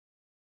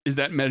Is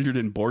that measured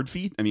in board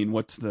feet? I mean,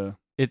 what's the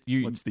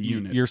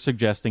unit? You're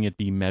suggesting it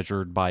be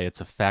measured by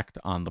its effect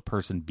on the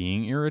person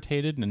being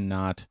irritated and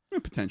not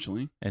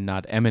potentially, and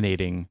not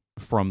emanating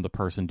from the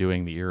person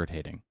doing the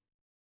irritating.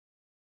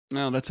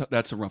 No,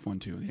 that's a rough one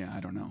too. Yeah,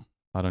 I don't know.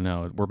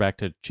 We're back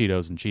to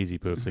Cheetos and cheesy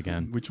poofs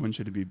again. Which one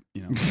should it be?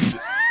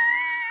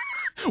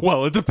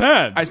 Well, it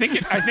depends. I think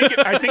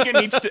it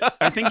needs to.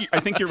 I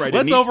think you're right.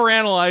 Let's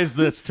overanalyze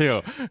this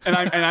too. And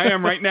I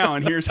am right now,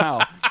 and here's how.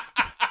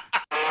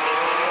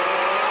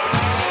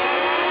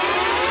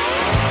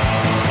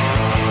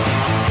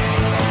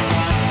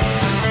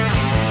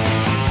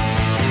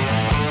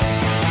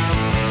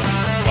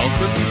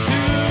 Welcome to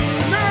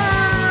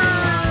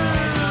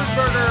Nerd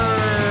Burger,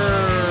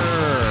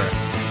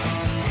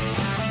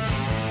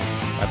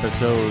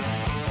 episode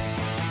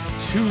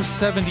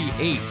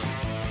 278.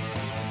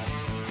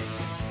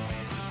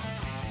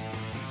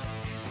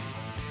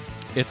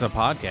 It's a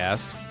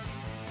podcast.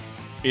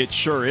 It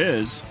sure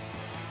is.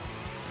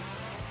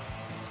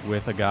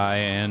 With a guy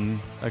and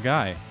a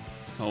guy.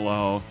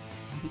 Hello.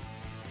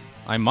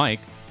 I'm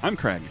Mike. I'm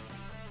Craig.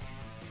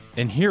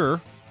 And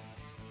here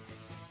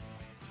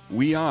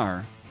we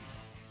are.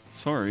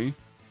 Sorry.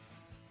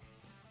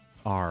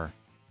 Are.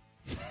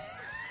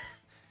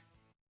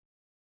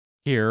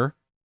 Here.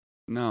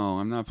 No,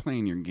 I'm not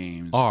playing your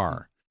games.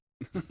 Are.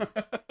 Supposed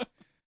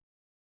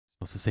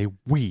to say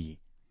we.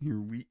 Here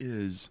we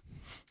is.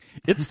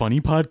 It's funny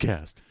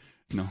podcast.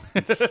 No.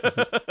 It's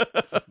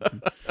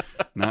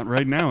not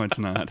right now, it's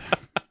not.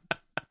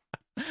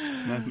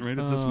 Not right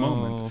at this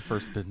moment.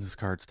 First business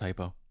cards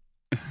typo.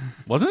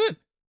 Wasn't it?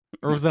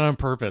 Or was that on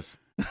purpose?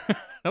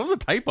 That was a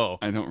typo.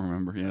 I don't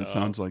remember. Yeah, it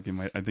sounds like it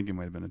might. I think it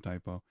might have been a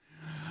typo.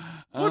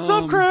 What's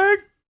up, Craig?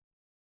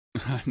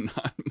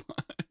 Not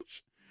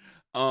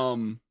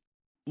much.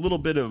 Little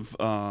bit of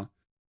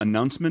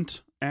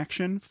announcement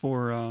action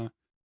for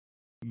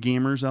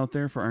gamers out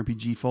there, for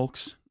RPG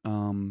folks.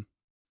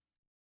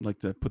 Like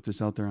to put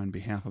this out there on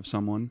behalf of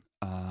someone.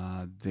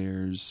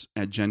 There's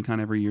at Gen Con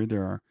every year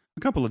there are a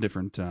couple of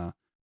different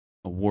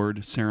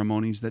award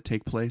ceremonies that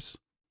take place.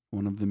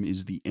 One of them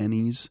is the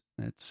Ennies.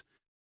 That's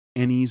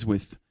Ennies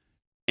with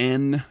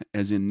N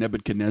as in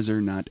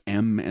Nebuchadnezzar, not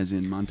M as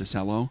in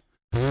Monticello.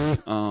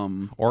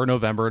 Or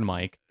November and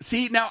Mike.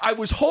 See, now I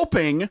was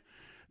hoping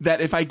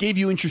that if I gave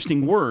you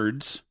interesting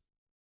words,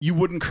 you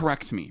wouldn't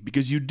correct me,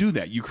 because you do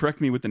that. You correct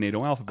me with the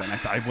NATO alphabet.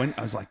 And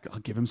I was like, I'll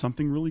give him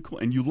something really cool.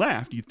 And you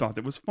laughed. You thought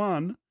that was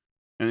fun.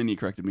 And then you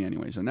corrected me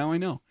anyway. So now I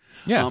know.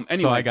 Yeah.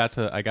 Anyway. So I got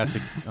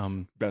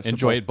to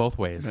enjoy it both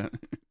ways.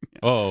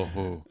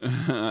 Oh.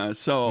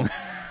 So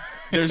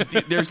there's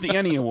the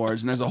Ennie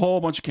Awards, and there's a whole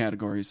bunch of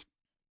categories.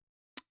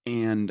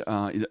 And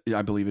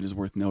I believe it is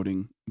worth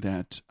noting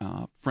that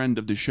friend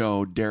of the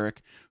show,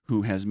 Derek,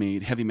 who has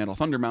made Heavy Metal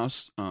Thunder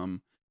Mouse,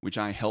 which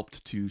I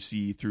helped to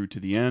see through to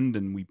the end,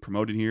 and we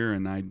promoted here,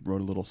 and I wrote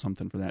a little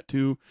something for that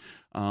too.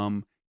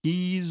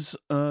 He's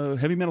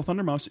Heavy Metal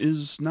Thunder Mouse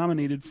is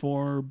nominated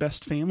for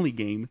Best Family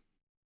Game.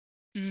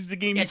 This is a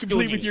game you can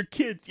play with your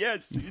kids.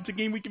 Yes, it's a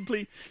game we can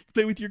play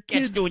with your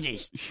kids. Let's do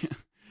this.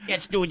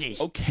 Let's do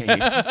this. Okay.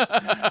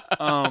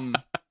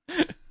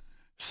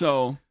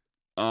 So,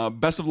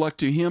 best of luck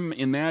to him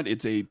in that.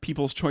 It's a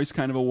People's Choice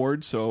kind of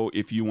award, so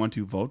if you want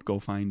to vote, go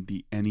find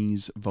the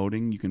Ennies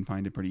voting. You can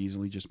find it pretty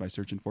easily just by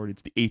searching for it.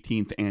 It's the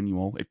 18th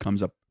annual. It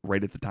comes up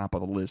right at the top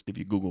of the list if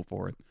you Google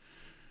for it.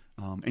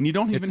 And you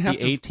don't even have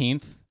to... It's the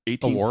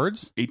 18th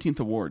awards? 18th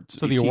awards.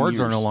 So the awards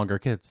are no longer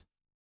kids.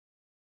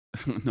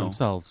 No.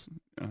 Themselves.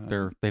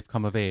 They've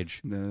come of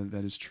age.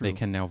 That is true. They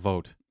can now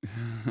vote.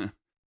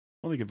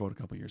 Well, they could vote a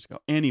couple years ago.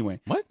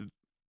 Anyway. What?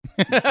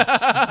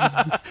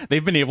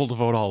 They've been able to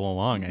vote all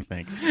along, I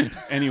think.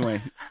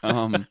 Anyway,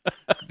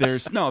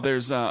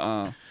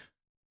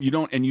 you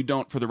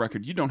don't, for the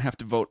record, you don't have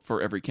to vote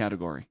for every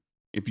category.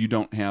 If you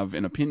don't have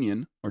an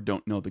opinion or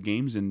don't know the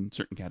games in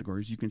certain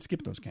categories, you can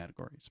skip those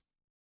categories.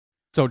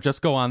 So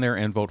just go on there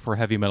and vote for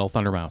Heavy Metal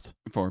Thunder Mouse.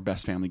 For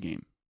Best Family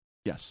Game.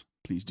 Yes,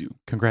 please do.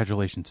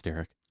 Congratulations,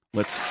 Derek.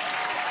 Let's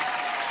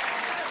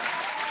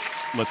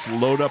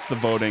load up the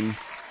voting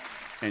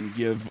and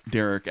give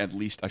Derek at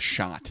least a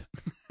shot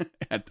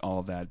at all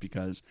of that,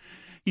 because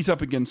he's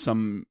up against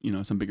some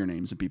bigger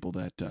names and people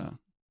that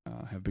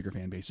have bigger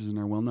fan bases and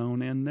are well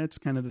known. And that's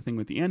kind of the thing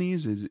with the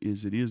Ennies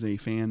is it is a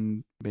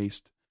fan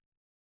based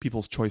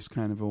People's Choice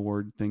kind of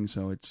award thing.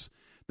 So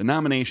the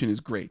nomination is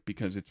great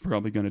because it's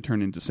probably going to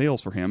turn into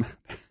sales for him,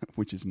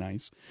 which is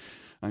nice,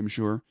 I'm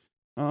sure.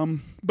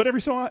 But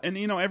every so often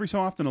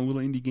a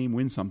little indie game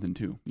wins something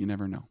too. You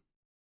never know.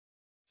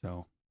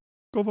 So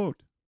go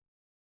vote.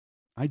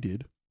 I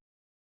did.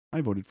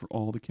 I voted for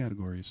all the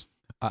categories.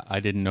 I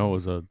didn't know it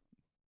was a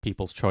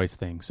People's Choice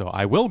thing, so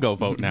I will go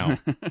vote now.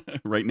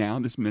 Right now,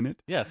 this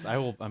minute? Yes, I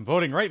will. I'm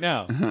voting right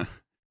now.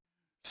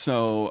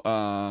 So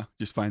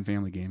just find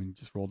Family Game and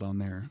just roll down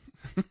there.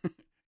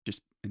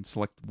 And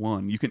select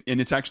one. You can, and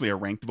it's actually a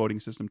ranked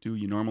voting system too.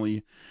 You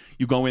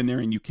go in there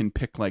and you can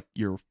pick like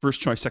your first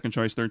choice, second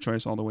choice, third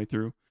choice all the way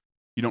through.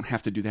 You don't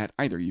have to do that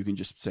either. You can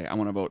just say, I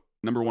want to vote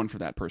number one for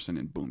that person,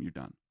 and boom, you're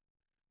done.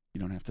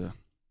 You don't have to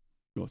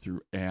go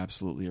through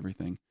absolutely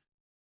everything.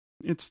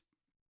 It's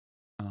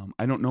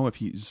I don't know if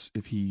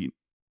he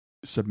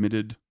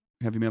submitted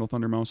Heavy Metal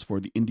Thunder Mouse for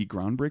the Indie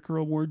Groundbreaker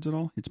Awards at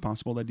all. It's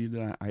possible that he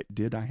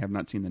did. I have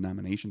not seen the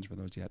nominations for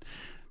those yet.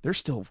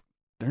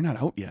 They're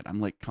not out yet. I'm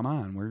like, come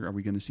on, where are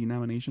we going to see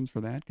nominations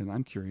for that? Because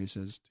I'm curious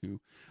as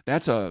to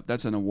that's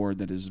an award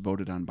that is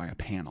voted on by a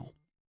panel.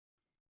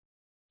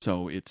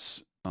 So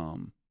it's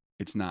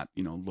not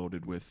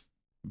loaded with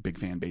big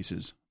fan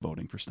bases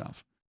voting for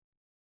stuff.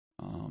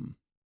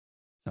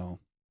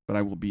 But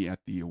I will be at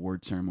the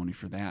award ceremony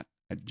for that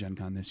at Gen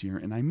Con this year,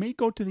 and I may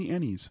go to the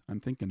Ennies. I'm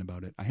thinking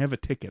about it. I have a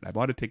ticket. I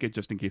bought a ticket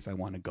just in case I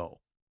want to go.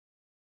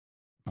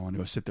 I want to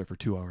go sit there for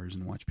 2 hours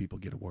and watch people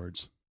get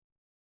awards.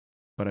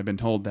 But I've been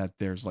told that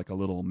there's like a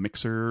little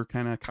mixer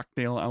kind of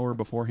cocktail hour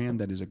beforehand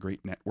that is a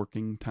great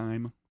networking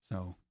time.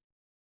 So,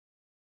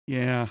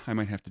 yeah, I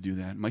might have to do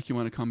that. Mike, you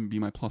want to come be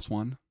my plus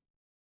one?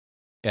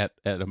 At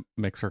a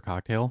mixer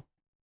cocktail?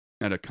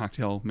 At a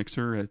cocktail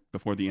mixer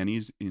before the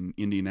Ennies in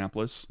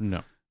Indianapolis?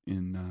 No.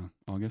 In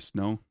August?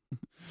 No.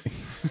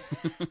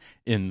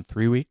 In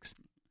 3 weeks?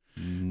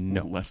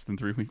 No. Less than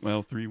 3 weeks.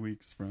 Well, 3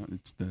 weeks from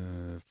it's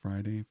the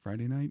Friday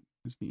night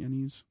is the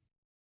Ennies,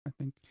 I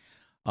think.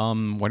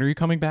 When are you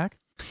coming back?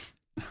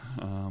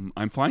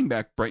 I'm flying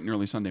back bright and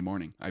early Sunday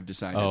morning. I've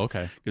decided. Oh,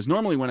 okay. Because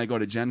normally when I go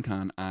to Gen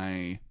Con,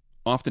 I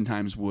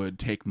oftentimes would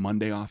take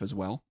Monday off as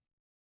well.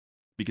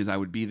 Because I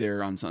would be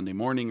there on Sunday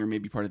morning or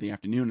maybe part of the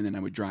afternoon, and then I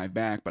would drive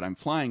back. But I'm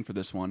flying for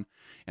this one,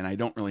 and I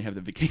don't really have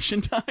the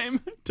vacation time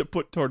to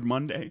put toward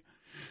Monday.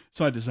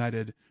 So I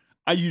decided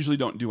I usually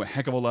don't do a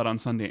heck of a lot on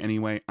Sunday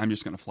anyway. I'm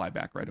just going to fly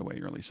back right away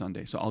early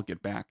Sunday. So I'll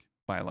get back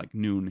by like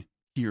noon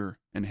here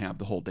and have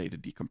the whole day to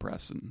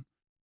decompress and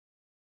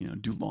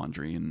do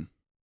laundry and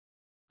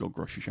go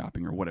grocery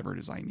shopping or whatever it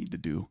is I need to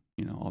do,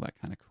 all that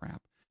kind of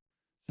crap.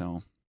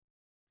 So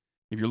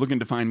if you're looking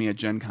to find me at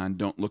Gen Con,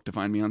 don't look to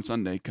find me on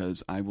Sunday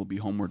because I will be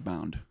homeward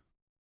bound.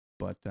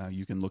 But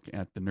you can look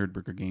at the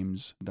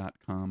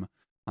nerdburgergames.com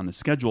on the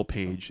schedule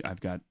page.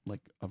 I've got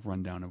like a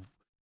rundown of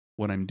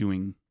what I'm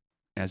doing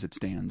as it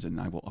stands, and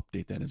I will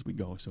update that as we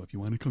go. So if you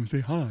want to come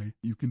say hi,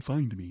 you can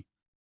find me.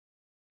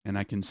 And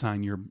I can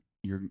sign your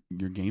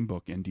game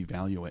book and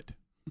devalue it,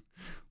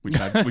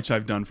 which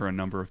I've done for a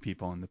number of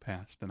people in the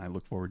past, and I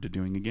look forward to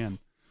doing again.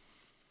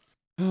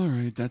 All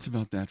right, that's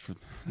about that.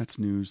 That's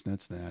news.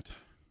 That's that.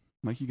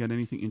 Mike, you got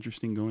anything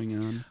interesting going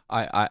on?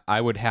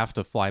 I would have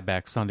to fly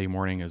back Sunday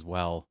morning as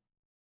well,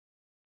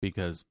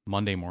 because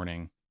Monday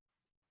morning.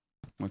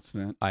 What's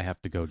that? I have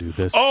to go do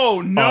this.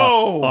 Oh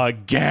no!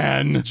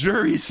 Again!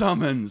 Jury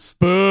summons.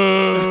 Boo!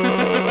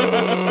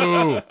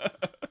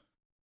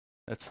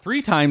 That's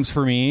 3 times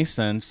for me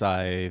since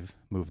I've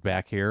moved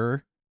back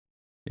here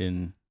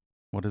in,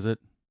 what is it?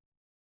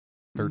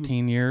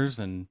 13 years,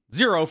 and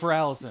 0 for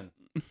Allison.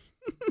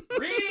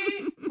 3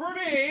 for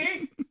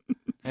me!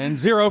 And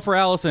 0 for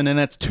Allison, and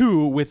that's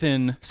 2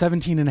 within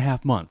 17 and a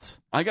half months.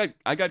 I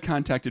got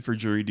contacted for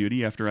jury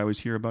duty after I was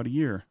here about a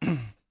year.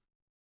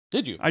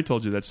 Did you? I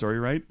told you that story,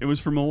 right? It was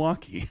for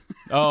Milwaukee.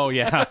 Oh,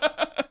 yeah.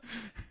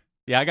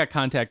 Yeah, I got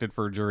contacted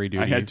for jury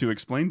duty. I had to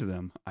explain to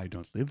them, I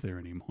don't live there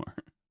anymore.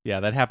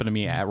 Yeah, that happened to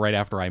me right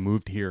after I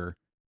moved here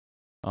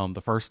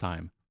the first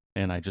time.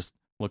 And I just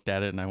looked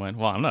at it and I went,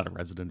 well, I'm not a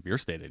resident of your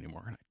state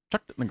anymore. And I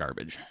chucked it in the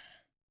garbage.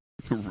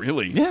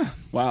 Really? Yeah.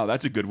 Wow,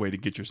 that's a good way to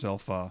get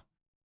yourself on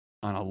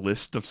a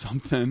list of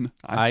something.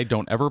 I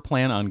don't ever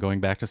plan on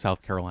going back to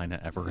South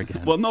Carolina ever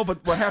again. Well, no,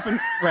 but what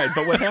happened? Right,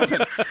 but what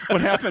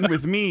happened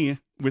with me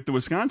with the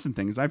Wisconsin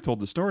thing is I've told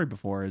the story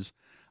before. Is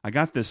I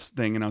got this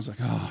thing and I was like,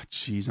 oh,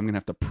 geez, I'm gonna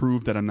have to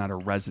prove that I'm not a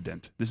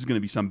resident. This is gonna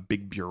be some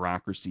big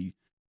bureaucracy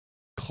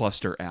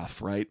cluster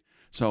F, right?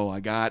 So I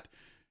got,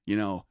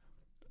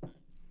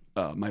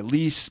 my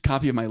lease,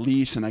 copy of my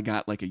lease, and I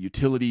got like a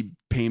utility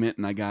payment,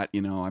 and I got,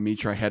 I made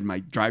sure I had my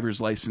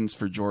driver's license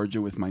for Georgia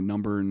with my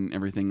number and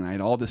everything, and I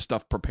had all this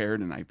stuff prepared,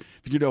 and I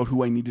figured out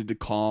who I needed to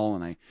call,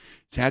 and I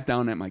sat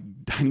down at my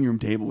dining room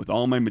table with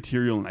all my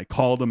material, and I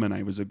called them, and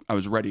I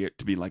was ready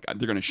to be like,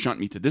 they're going to shunt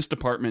me to this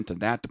department, to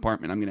that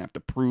department. I'm going to have to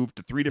prove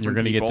to 3 different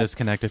people. You're going to get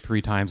disconnected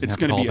 3 times and it's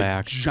have to call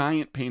back. It's going to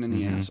be a giant pain in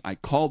the ass. I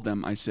called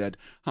them. I said,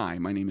 hi,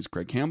 my name is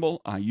Greg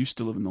Campbell. I used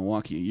to live in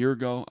Milwaukee a year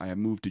ago. I have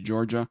moved to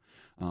Georgia.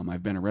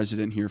 I've been a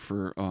resident here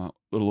for a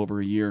little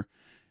over a year.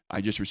 I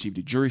just received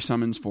a jury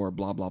summons for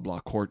blah, blah, blah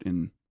court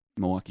in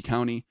Milwaukee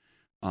County.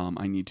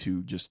 I need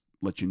to just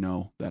let you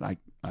know that I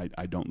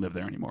don't live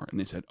there anymore. And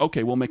they said,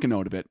 okay, we'll make a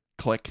note of it.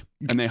 Click.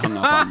 And they hung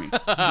up on me.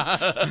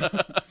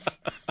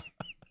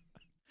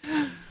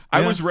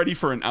 I was ready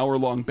for an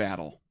hour-long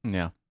battle.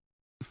 Yeah.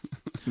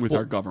 With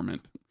our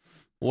government.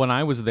 When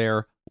I was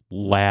there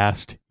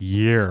last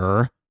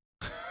year,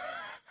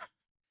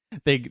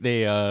 they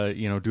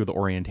do the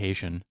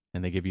orientation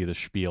and they give you the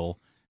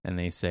spiel and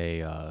they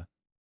say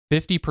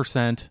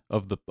 50%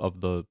 of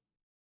the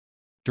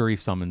jury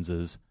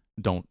summonses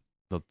the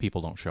people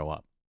don't show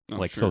up.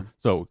 Oh, sure.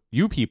 So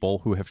you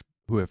people who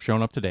have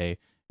shown up today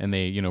and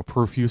they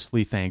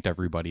profusely thanked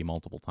everybody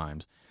multiple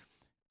times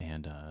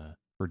and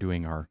for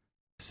doing our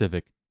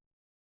civic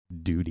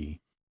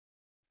duty.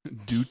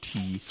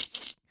 Duty.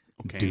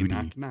 Okay, duty.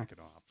 knock it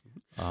off.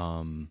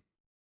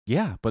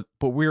 Yeah, but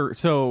we're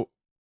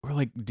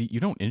like, you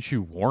don't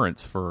issue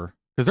warrants for,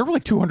 because there were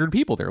like 200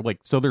 people there. Like,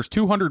 so there's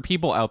 200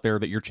 people out there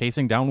that you're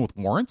chasing down with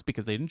warrants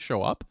because they didn't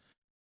show up,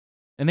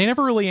 and they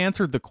never really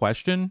answered the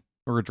question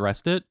or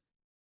addressed it.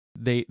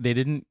 They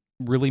didn't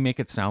really make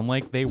it sound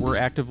like they were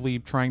actively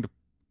trying to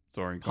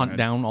hunt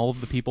down all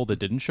of the people that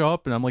didn't show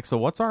up. And I'm like, so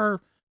what's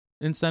our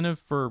incentive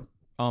for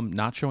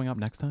not showing up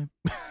next time?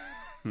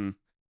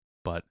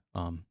 But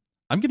I'm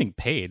getting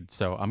paid,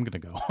 so I'm gonna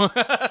go.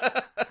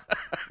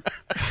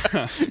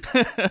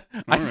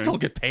 I still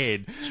get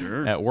paid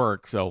at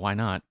work, so why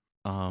not?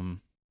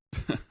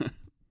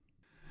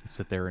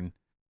 Sit there and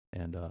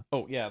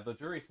oh yeah, the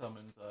jury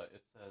summons.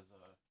 It says,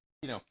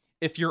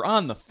 if you're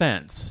on the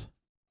fence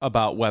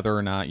about whether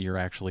or not you're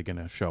actually going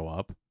to show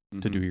up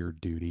to do your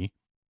duty,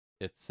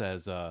 it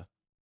says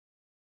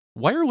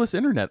wireless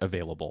internet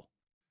available.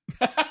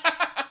 So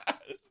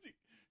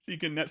you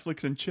can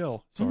Netflix and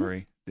chill.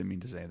 Sorry, didn't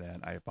mean to say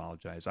that. I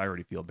apologize. I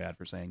already feel bad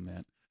for saying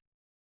that.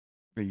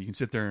 But you can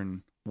sit there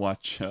and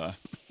watch. I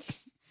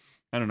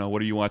don't know.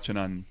 What are you watching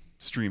on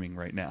streaming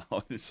right now?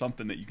 There's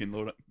something that you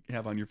can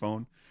have on your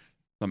phone,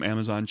 some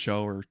Amazon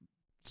show or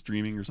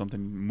streaming or something,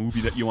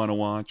 movie that you want to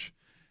watch.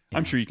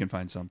 I'm sure you can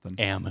find something.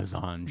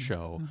 Amazon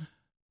show.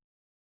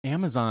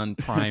 Amazon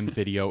Prime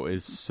Video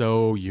is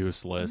so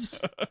useless.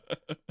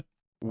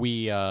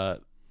 We had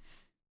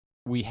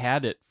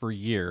it for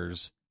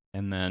years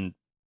and then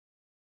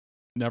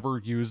never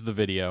used the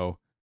video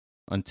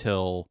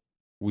until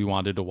we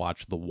wanted to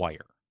watch The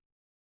Wire.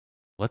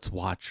 Let's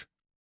watch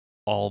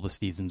all the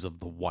seasons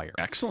of The Wire.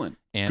 Excellent.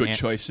 And good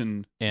choice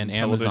in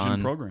television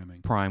Amazon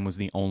programming. Prime was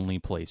the only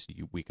place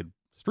we could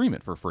stream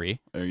it for free.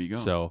 There you go.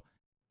 So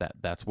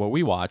that's what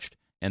we watched.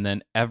 And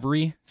then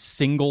every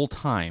single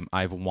time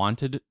I've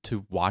wanted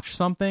to watch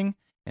something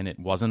and it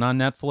wasn't on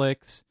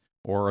Netflix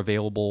or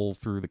available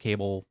through the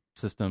cable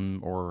system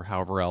or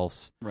however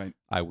else, right,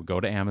 I would go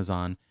to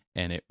Amazon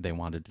and they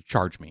wanted to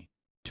charge me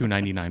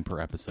 $2.99 per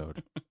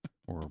episode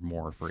or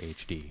more for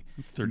HD.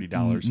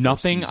 $30.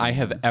 Nothing I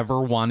have ever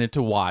wanted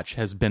to watch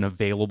has been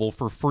available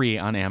for free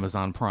on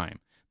Amazon Prime.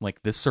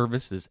 Like, this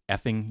service is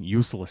effing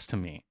useless to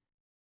me.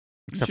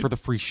 Except for the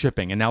free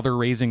shipping, and now they're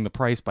raising the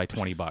price by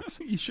 $20.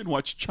 You should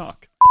watch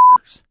Chuck.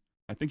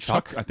 I think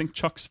Chuck? I think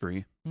Chuck's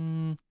free.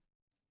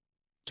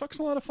 Chuck's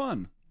a lot of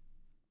fun.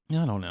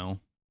 I don't know.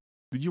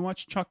 Did you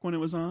watch Chuck when it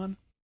was on?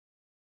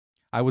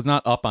 I was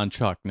not up on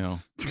Chuck, no.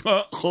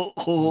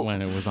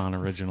 When it was on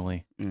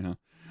originally. Yeah.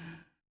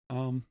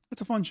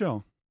 It's a fun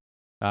show.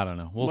 I don't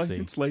know. We'll see.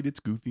 It's late.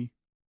 It's goofy.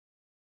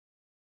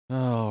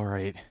 All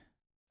right.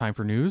 Time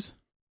for news?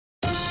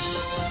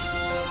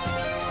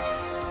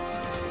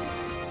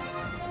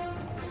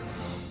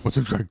 What's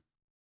up, Greg?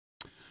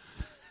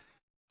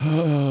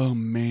 Oh,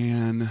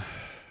 man.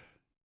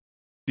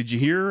 Did you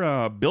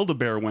hear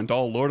Build-A-Bear went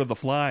all Lord of the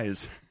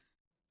Flies?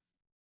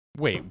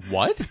 Wait,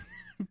 what?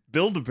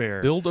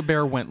 Build-A-Bear.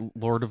 Build-A-Bear went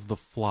Lord of the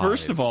Flies.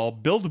 First of all,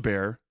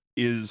 Build-A-Bear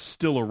is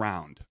still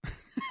around.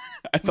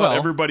 I thought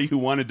everybody who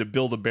wanted to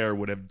build a bear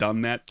would have done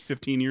that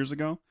 15 years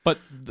ago. But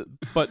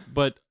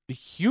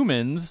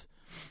humans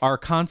are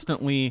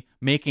constantly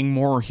making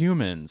more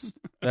humans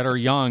that are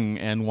young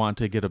and want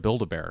to get a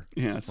Build-A-Bear.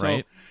 Yeah, so,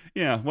 right?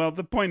 Yeah, well,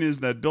 the point is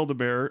that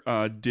Build-A-Bear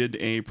did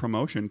a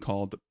promotion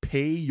called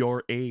Pay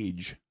Your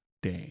Age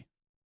Day.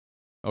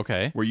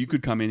 Okay. Where you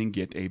could come in and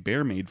get a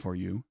bear made for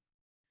you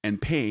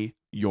and pay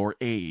your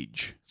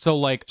age. So,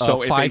 like,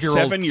 so if a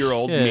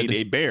 7-year-old kid made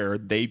a bear,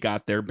 they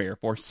got their bear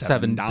for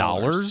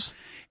 $7.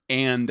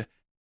 And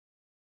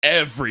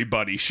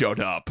everybody showed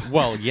up.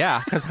 Well,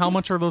 yeah, because how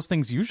much are those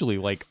things usually?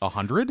 Like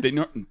 100?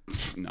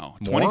 No,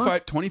 More?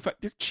 25.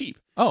 They're cheap.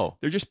 Oh,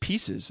 they're just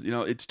pieces.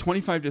 It's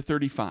 25 to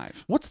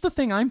 35. What's the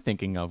thing I'm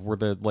thinking of?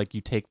 Where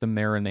you take them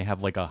there and they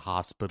have like a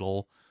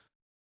hospital.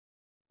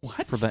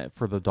 What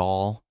for the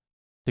doll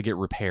to get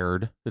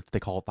repaired? They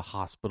call it the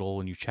hospital,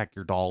 and you check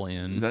your doll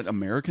in. Is that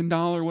American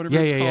Doll or whatever?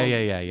 Yeah, it's yeah, called?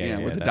 Yeah.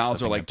 Where the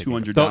dolls are like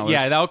 $200.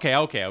 Yeah,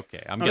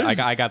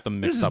 okay. I got them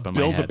mixed up in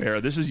my head.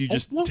 Build-A-Bear. This is you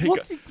just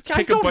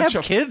take a bunch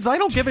of kids. I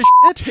don't give a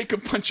shit. Take a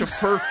bunch of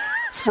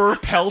fur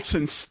pelts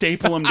and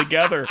staple them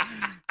together.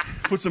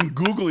 Put some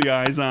googly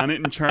eyes on it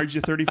and charge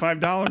you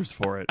 $35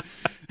 for it.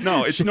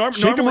 No, it's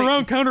normally shake them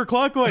around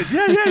counterclockwise.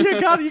 Yeah,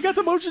 you got it. You got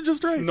the motion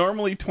just right. It's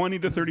normally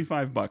 $20 to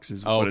 $35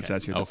 is what it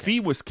says here. The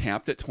fee was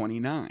capped at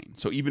 $29.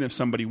 So even if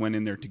somebody went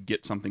in there to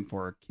get something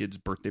for a kid's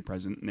birthday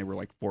present and they were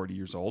like 40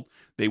 years old,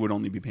 they would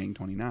only be paying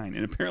 $29.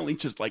 And apparently,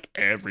 just like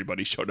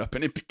everybody showed up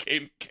and it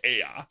became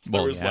chaos.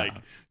 There was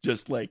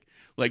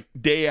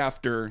day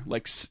after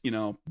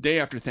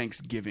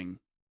Thanksgiving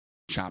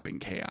shopping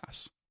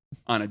chaos.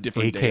 On a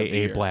different day of the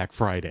year. Black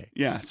Friday.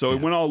 Yeah, so it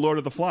went all Lord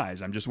of the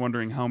Flies. I'm just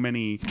wondering how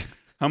many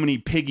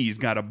piggies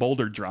got a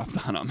boulder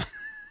dropped on them.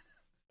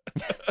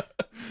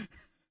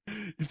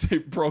 If they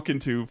broke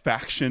into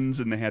factions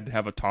and they had to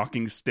have a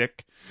talking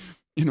stick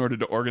in order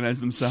to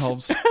organize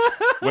themselves.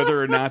 Whether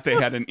or not they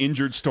had an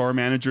injured store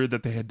manager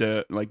that they had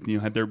to,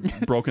 had their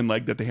broken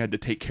leg that they had to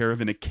take care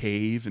of in a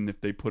cave, and if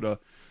they put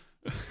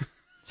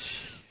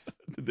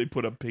Did they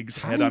put a pig's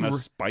How head do on you a re-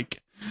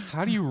 spike?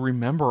 How do you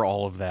remember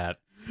all of that?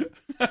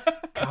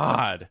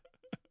 God.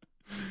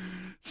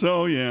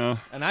 So, yeah.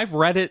 And I've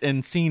read it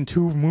and seen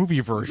 2 movie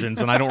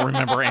versions, and I don't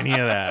remember any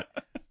of that.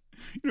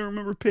 You don't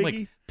remember Piggy?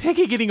 Like,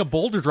 Piggy getting a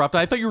boulder dropped.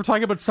 I thought you were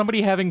talking about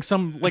somebody having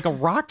a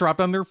rock dropped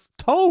on their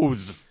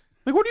toes.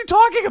 Like, what are you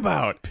talking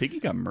about? Piggy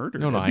got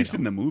murdered, No, at I least know.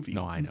 in the movie.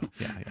 No, I know.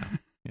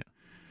 Yeah.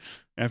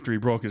 After he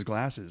broke his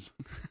glasses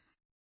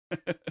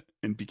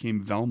and became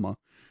Velma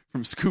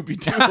from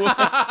Scooby-Doo.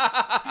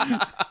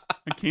 I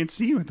can't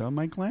see without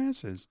my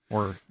glasses.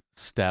 Or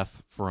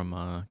Steph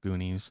from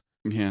Goonies.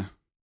 Yeah.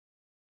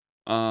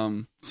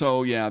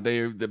 So yeah,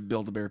 the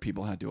Build-A-Bear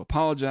people had to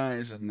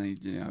apologize, and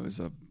it was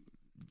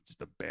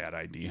just a bad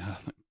idea.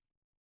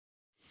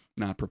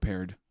 Not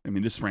prepared. I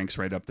mean, this ranks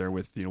right up there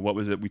with, what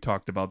was it we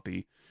talked about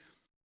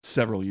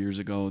several years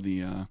ago,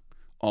 the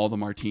all the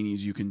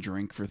martinis you can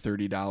drink for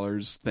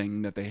 $30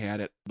 thing that they had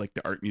at like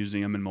the art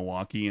museum in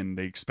Milwaukee, and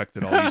they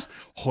expected all these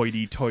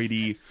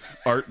hoity-toity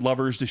art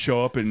lovers to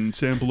show up and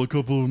sample a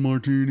couple of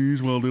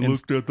martinis while they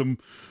looked at them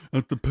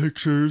at the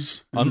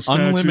pictures, and the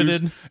statues.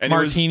 Unlimited And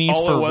martinis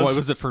what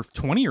was it for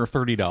 $20 or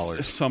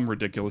 $30? Some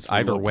ridiculous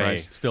Either low way,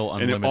 price. still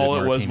unlimited. And all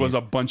it martinis. was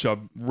a bunch of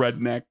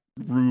redneck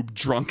rube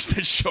drunks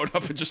that showed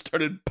up and just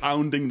started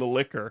pounding the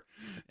liquor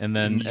and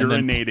then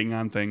urinating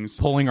on things,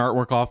 pulling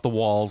artwork off the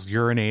walls,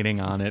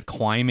 urinating on it,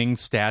 climbing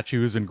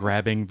statues and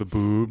grabbing the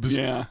boobs.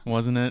 Yeah,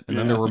 wasn't it? And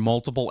then there were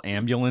multiple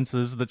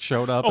ambulances that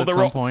showed up at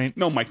some point.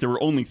 No, Mike, there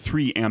were only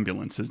 3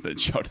 ambulances that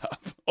showed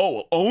up.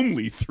 Oh,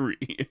 only 3.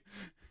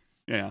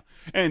 Yeah.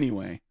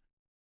 Anyway,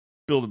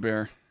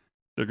 Build-A-Bear,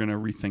 they're gonna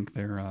rethink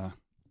their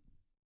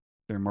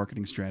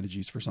marketing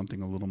strategies for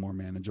something a little more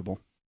manageable.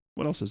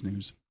 What else is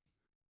news?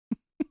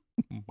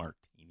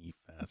 Martini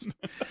Fest.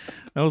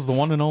 That was the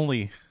one and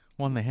only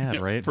one they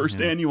had, right?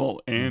 First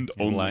annual and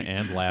only.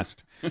 And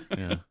last.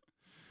 Yeah.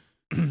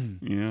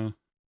 Yeah.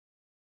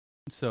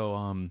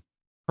 So,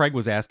 Craig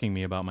was asking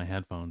me about my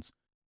headphones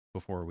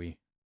before we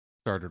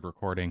started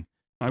recording.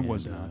 I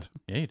was not.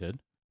 Yeah, you did.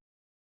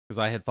 Because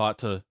I had thought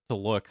to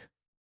look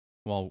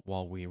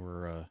while we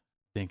were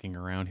dinking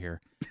around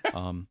here.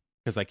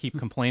 Because I keep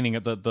complaining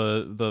at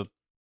the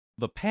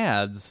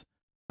pads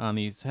on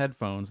these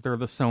headphones. They're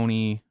the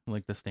Sony,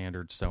 like the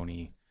standard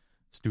Sony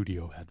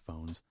studio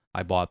headphones.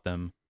 I bought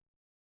them.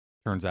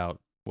 Turns out,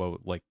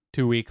 like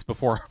 2 weeks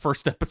before our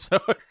first episode,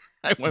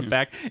 I went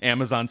back.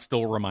 Amazon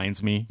still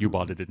reminds me you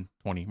bought it in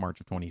March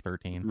of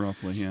 2013,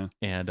 roughly. Yeah.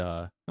 And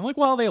I'm like,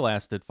 well, they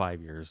lasted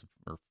 5 years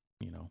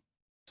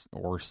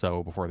or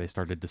so before they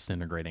started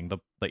disintegrating. The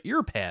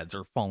ear pads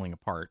are falling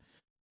apart.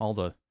 All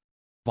the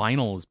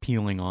vinyl is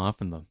peeling off,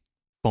 and the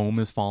foam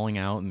is falling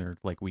out. And they're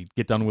like, we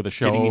get done with the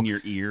show, getting in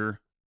your ear.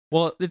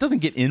 Well, it doesn't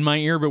get in my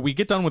ear, but we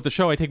get done with the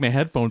show. I take my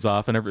headphones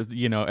off, and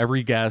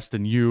every guest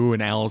and you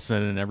and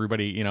Allison and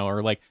everybody,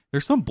 are like,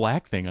 "There's some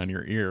black thing on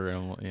your ear."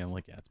 And I'm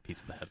like, "Yeah, it's a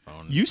piece of the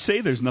headphone." You say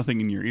there's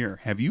nothing in your ear.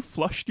 Have you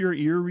flushed your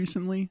ear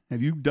recently?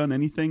 Have you done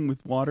anything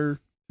with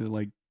water?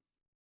 I'm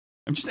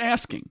just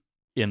asking.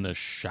 In the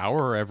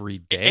shower every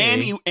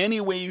day.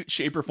 Any way,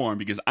 shape, or form,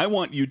 because I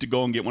want you to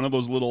go and get one of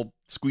those little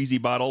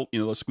squeezy bottle,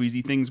 those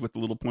squeezy things with the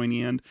little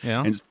pointy end,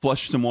 and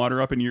flush some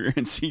water up in your ear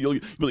and see, you'll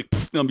be like,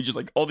 it'll be just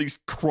like all these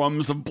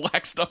crumbs of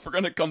black stuff are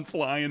going to come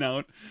flying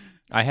out.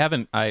 I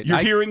haven't. Your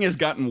hearing has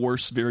gotten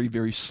worse very,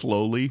 very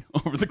slowly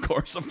over the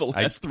course of the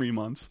last 3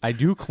 months. I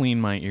do clean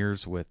my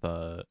ears with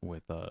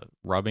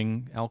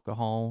rubbing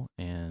alcohol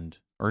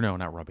or no,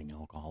 not rubbing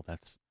alcohol. I'm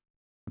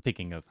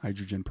thinking of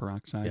hydrogen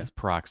peroxide. Yes,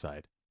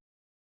 peroxide.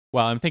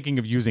 Well, I'm thinking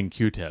of using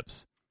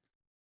Q-tips.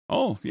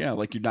 Oh, yeah,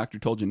 like your doctor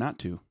told you not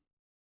to.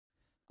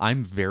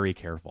 I'm very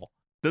careful.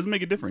 Doesn't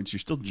make a difference. You're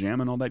still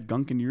jamming all that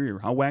gunk into your ear.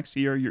 How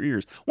waxy are your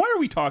ears? Why are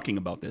we talking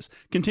about this?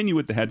 Continue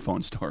with the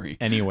headphone story.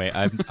 Anyway,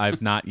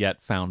 I've not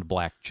yet found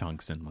black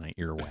chunks in my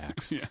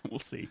earwax. Yeah, we'll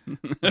see.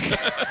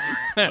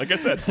 Like I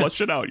said,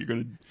 flush it out. You're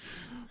going to...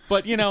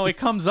 But, it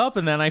comes up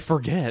and then I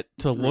forget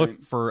to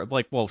look for,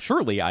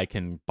 surely I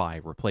can buy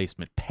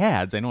replacement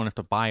pads. I don't have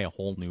to buy a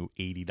whole new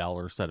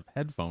 $80 set of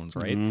headphones,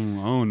 right?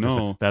 Oh,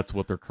 no. That's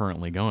what they're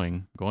currently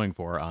going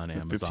for on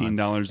Amazon.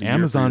 $15 a year.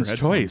 Amazon's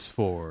choice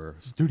for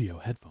studio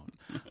headphones.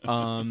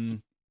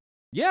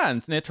 Yeah,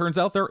 and it turns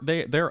out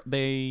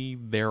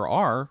there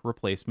are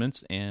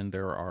replacements, and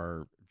there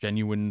are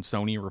genuine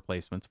Sony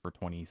replacements for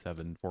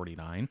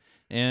 $27.49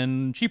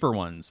 and cheaper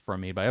ones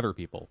made by other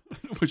people,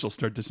 which will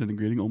start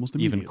disintegrating almost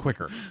immediately. Even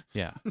quicker.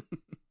 Yeah.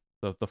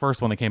 The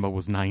first one that came up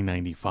was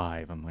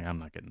 $9.95. I'm like, I'm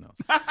not getting those.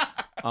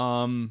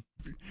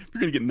 If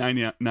you're gonna get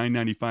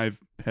 $9.95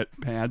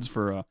 pads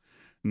for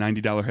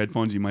 $90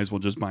 headphones, you might as well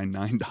just buy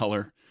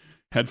 $9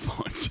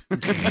 headphones.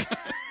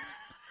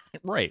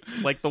 Right,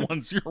 like the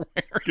ones you're wearing.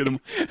 Get them.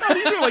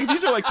 No,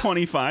 these are like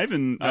 25,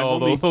 and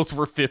those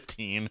were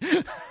 15.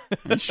 Are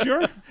you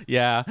sure?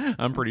 Yeah,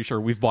 I'm pretty sure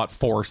we've bought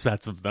 4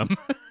 sets of them.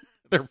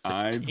 They're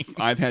 15.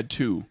 I've had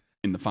 2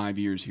 in the 5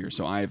 years here,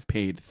 so I've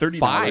paid $30.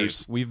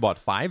 5. We've bought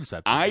 5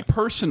 sets. I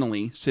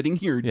personally, sitting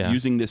here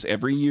using this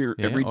every year,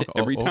 every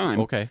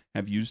time,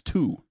 have used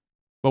 2.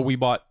 But we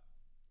bought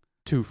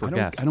 2 for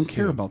guests. I don't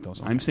care too. about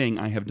those. Okay. I'm saying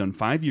I have done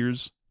 5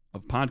 years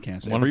of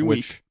podcasts One every of week.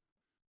 which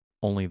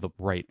only the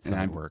right and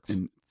side works.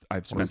 And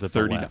I've Or spent is it the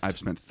 $30. left? I've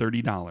spent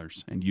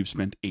 $30, and you've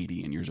spent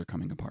 $80, and yours are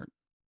coming apart.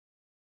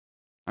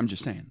 I'm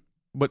just saying.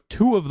 But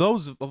 2 of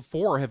those of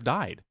 4 have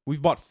died.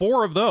 We've bought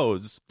 4 of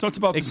those. So it's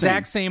about the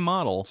Exact same. same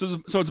model.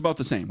 So it's about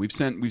the same. We've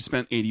spent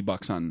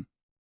 $80 on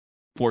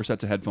 4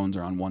 sets of headphones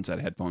or on 1 set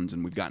of headphones,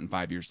 and we've gotten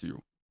 5 years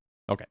through.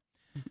 Okay.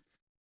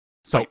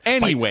 So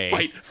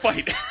anyway,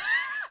 fight.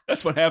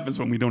 That's what happens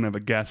when we don't have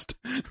a guest.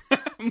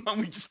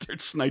 We just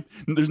start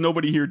sniping. There's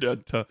nobody here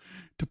to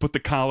put the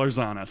collars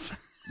on us,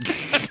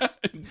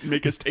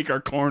 make us take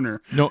our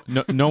corner.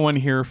 No one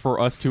here for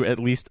us to at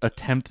least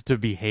attempt to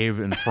behave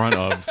in front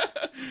of.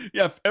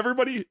 Yeah,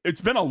 everybody.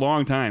 It's been a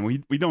long time.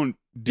 We don't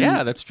do.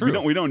 Yeah, that's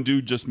true. We don't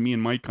do just me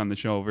and Mike on the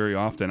show very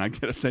often. I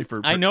gotta say,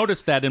 I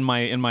noticed that in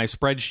my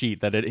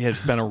spreadsheet that it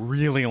has been a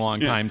really long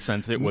time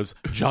since it was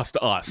just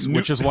us,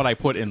 which is what I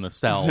put in the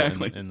cell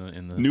Exactly.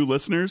 in the New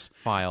listeners,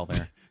 file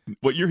there.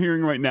 what you're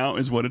hearing right now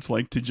is what it's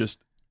like to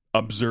just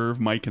observe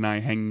Mike and I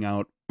hanging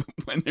out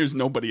when there's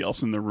nobody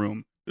else in the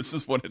room. This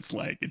is what it's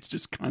like. It's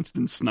just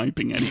constant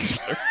sniping at each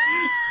other.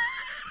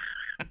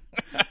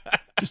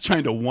 Just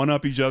trying to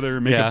one-up each other,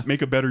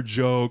 make a better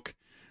joke,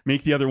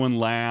 make the other one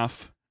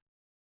laugh.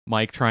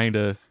 Mike trying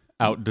to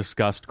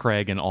out-disgust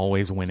Craig and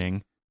always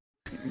winning.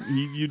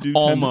 You do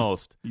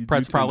almost. You do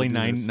That's tend probably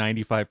to do this.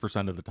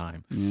 95% of the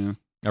time. Yeah.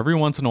 Every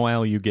once in a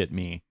while, you get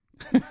me.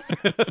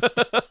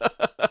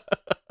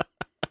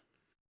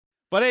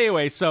 But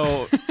anyway,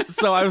 so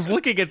I was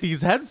looking at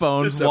these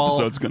headphones This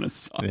episode's gonna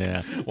suck.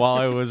 Yeah, while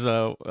I was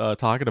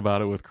talking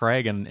about it with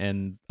Craig,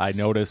 and I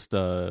noticed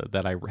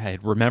that I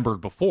had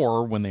remembered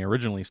before when they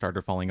originally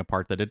started falling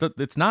apart that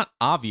it's not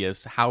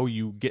obvious how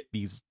you get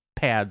these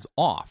pads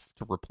off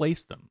to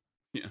replace them.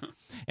 Yeah.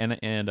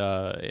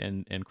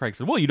 And Craig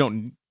said, well, you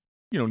don't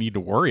need to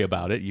worry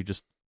about it. You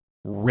just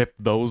rip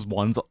the old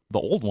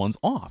ones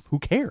off. Who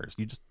cares?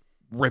 You just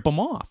rip them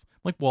off. I'm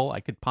like, well, I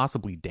could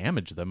possibly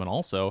damage them, and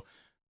also,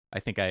 I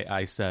think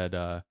I said,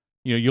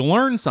 you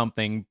learn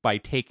something by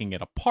taking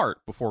it apart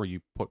before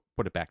you put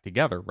it back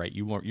together, right?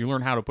 You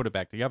learn how to put it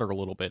back together a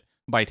little bit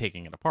by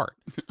taking it apart.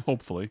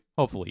 Hopefully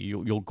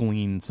You'll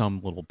glean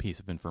some little piece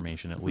of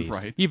information at least,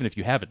 right? Even if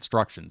you have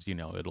instructions,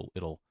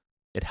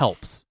 it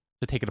helps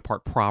to take it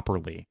apart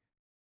properly,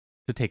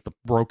 to take the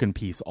broken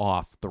piece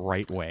off the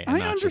right way. And I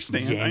not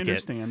understand. Just yank I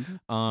understand.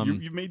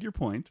 It. You've made your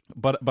point.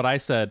 But I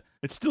said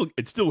it still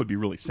would be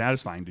really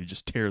satisfying to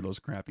just tear those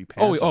crappy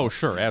pads. Oh, off.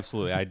 sure,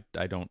 absolutely.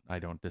 I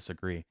don't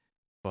disagree.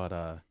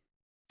 But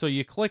so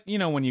you click,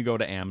 when you go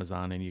to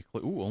Amazon and you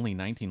click, only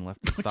 19 left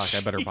in stock.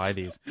 I better buy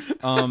these.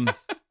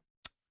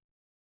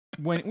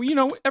 When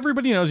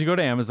everybody knows you go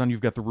to Amazon, you've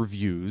got the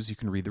reviews. You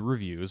can read the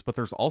reviews, but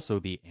there's also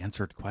the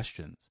answered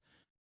questions.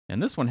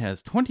 And this one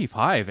has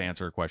 25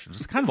 answered questions.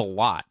 It's kind of a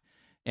lot.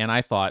 And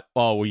I thought,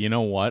 oh, well, you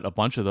know what? A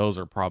bunch of those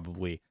are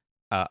probably,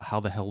 how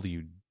the hell do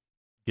you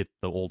get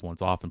the old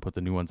ones off and put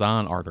the new ones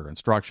on? Are there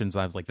instructions?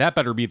 I was like, that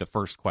better be the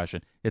first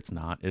question. It's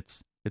not.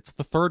 It's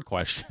the third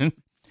question.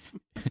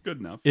 It's good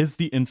enough. Is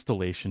the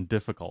installation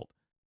difficult?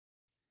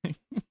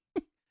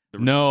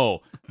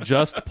 No,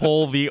 just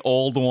pull the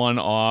old one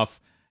off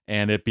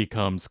and it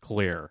becomes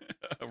clear.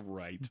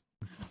 Right.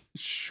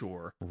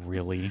 Sure.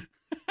 Really?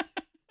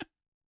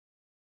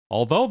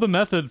 Although the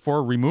method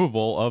for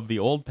removal of the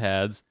old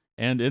pads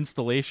and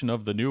installation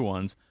of the new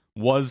ones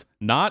was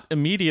not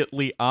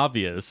immediately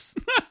obvious,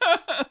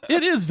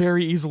 it is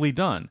very easily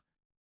done.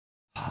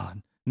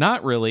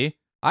 Not really.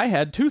 I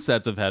had 2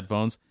 sets of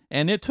headphones,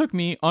 and it took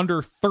me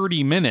under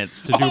 30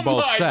 minutes to do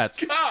both sets.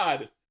 Oh my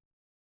God!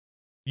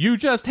 You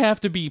just have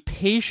to be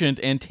patient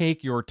and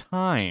take your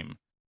time.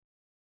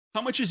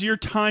 How much is your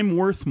time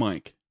worth,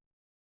 Mike?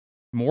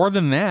 More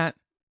than that.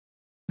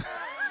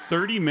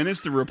 30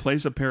 minutes to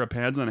replace a pair of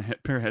pads on a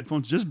pair of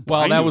headphones? Just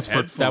buy Well, that new was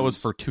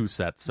headphones. for 2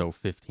 sets, so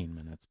 15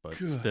 minutes, but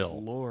Good still.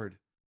 Lord.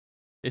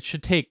 It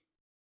should take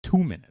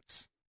 2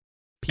 minutes.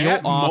 Peel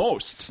At off,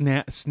 most.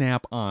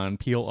 snap on,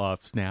 peel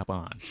off, snap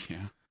on.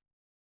 Yeah.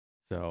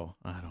 So,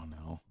 I don't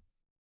know.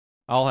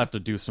 I'll have to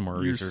do some more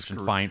You're research and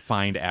screwed.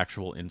 find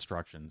actual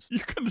instructions.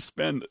 You're going to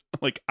spend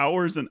like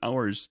hours and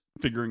hours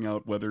figuring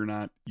out whether or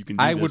not you can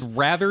do I this. would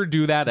rather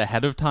do that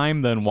ahead of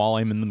time than while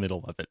I'm in the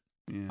middle of it.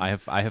 Yeah.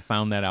 I have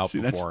found that out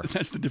See, before.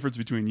 That's the difference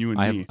between you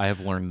and me. I have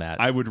learned that.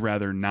 I would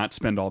rather not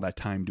spend all that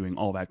time doing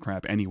all that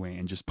crap anyway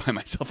and just buy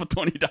myself a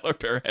 $20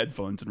 pair of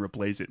headphones and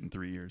replace it in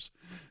 3 years.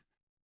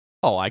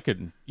 Oh, I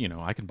could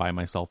buy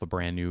myself a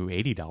brand new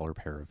 $80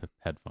 pair of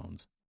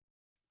headphones.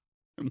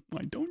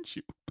 Why don't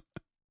you?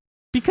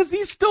 Because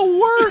these still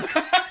work.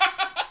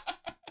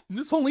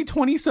 It's only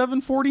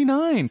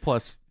 $27.49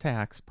 plus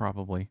tax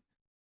probably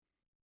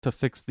to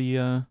fix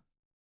the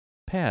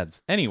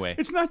pads. Anyway,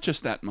 It's not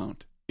just that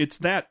amount. It's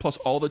that plus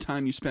all the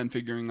time you spend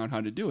figuring out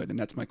how to do it. And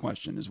that's my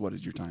question, is what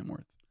is your time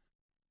worth?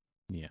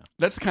 yeah.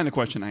 That's the kind of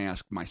question I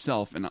ask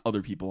myself and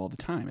other people all the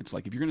time. It's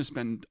like, if you're going to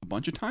spend a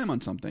bunch of time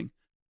on something,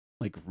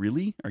 Like,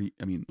 really? Are you,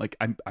 I mean, like,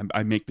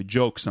 I make the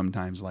joke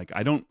sometimes, like,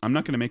 I'm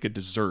not going to make a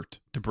dessert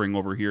to bring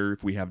over here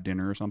if we have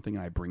dinner or something.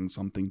 I bring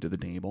something to the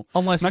table.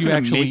 Unless I'm not you gonna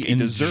actually make a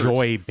dessert.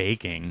 enjoy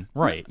baking.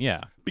 Right,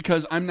 yeah.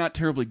 Because I'm not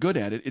terribly good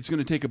at it. It's going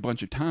to take a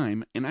bunch of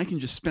time, and I can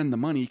just spend the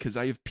money because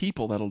I have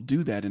people that'll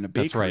do that in a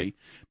bakery.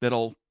 That's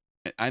right.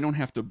 I don't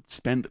have to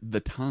spend the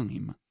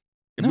time.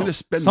 I'm No, going to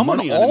spend someone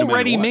money on it no matter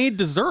already what. made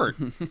dessert.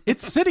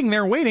 It's sitting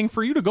there waiting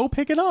for you to go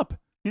pick it up.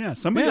 Yeah,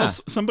 Sony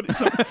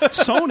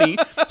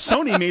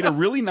made a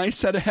really nice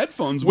set of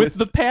headphones With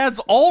the pads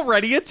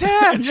already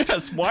attached.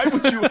 Yes, why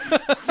would you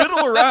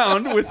fiddle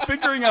around with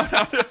figuring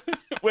out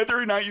whether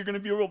or not you're going to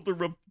be able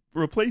to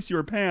replace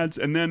your pads,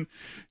 and then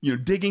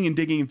digging and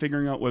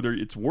figuring out whether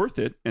it's worth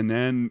it, and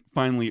then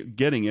finally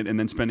getting it, and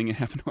then spending a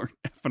half an hour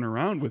effing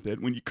around with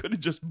it when you could have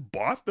just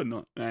bought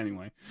the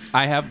anyway.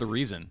 I have the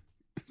reason.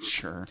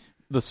 Sure.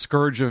 The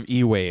scourge of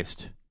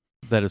e-waste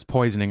that is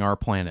poisoning our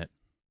planet.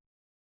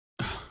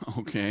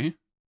 Okay.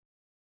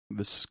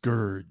 The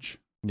scourge.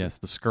 Yes,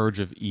 the scourge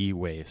of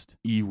e-waste.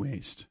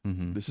 E-waste.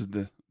 Mm-hmm. This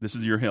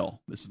is your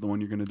hill. This is the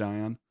one you're going to die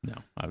on. No,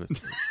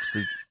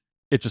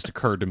 it just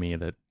occurred to me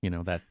that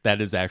that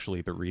is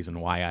actually the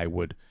reason why I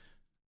would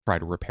try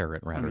to repair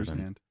it rather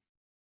than.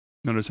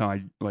 Notice how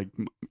I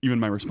even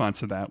my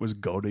response to that was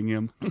goading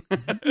him.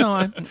 No,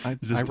 I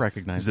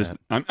recognize that.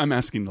 I'm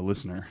asking the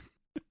listener.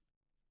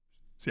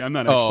 See, I'm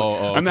not actually.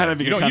 Okay. I'm not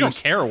having. You don't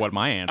care what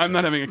my answer. I'm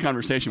not having a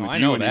conversation with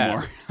you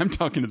anymore. I'm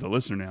talking to the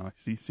listener now.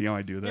 See how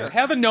I do that? Here,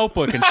 have a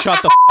notebook and shut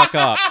the fuck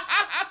up.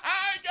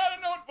 I got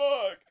a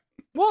notebook.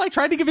 Well, I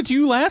tried to give it to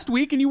you last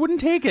week and you wouldn't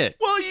take it.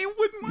 Well, you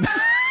wouldn't.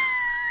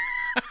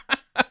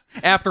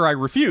 After I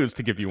refused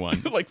to give you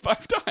one, like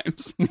 5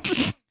 times,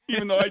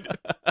 even though I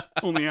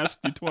only asked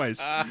you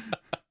twice. Oh,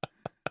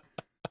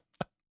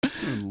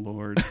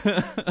 Lord.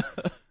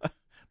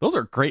 Those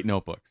are great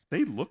notebooks.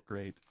 They look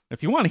great.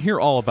 If you want to hear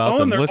all about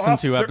them, listen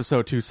to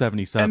episode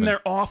 277. And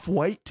they're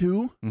off-white,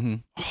 too? Mm-hmm.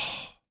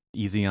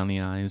 Easy on the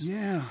eyes.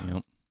 Yeah.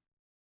 Yep.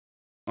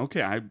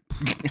 Okay,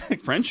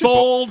 friendship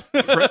sold.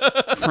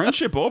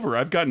 Friendship over.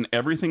 I've gotten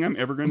everything I'm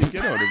ever going to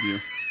get out of you.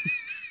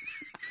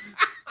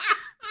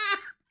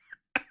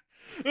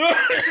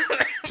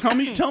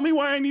 Tell me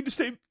why I need to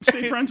stay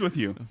friends with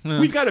you.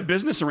 We've got a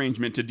business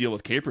arrangement to deal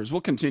with capers.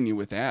 We'll continue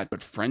with that,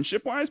 but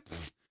friendship-wise,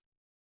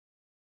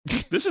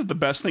 this is the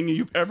best thing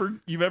you've ever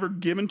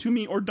given to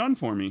me or done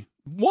for me.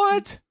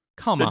 What?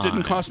 Come on. That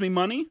didn't cost me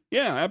money?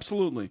 Yeah,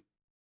 absolutely.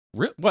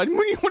 What do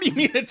you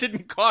mean it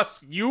didn't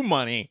cost you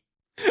money?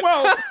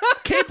 Well,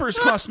 capers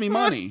cost me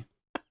money.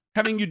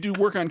 Having you do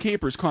work on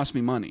capers cost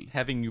me money.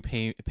 Having you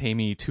pay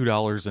me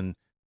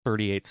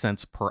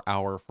 $2.38 per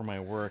hour for my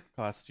work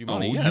costs you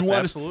money. Yes,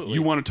 absolutely.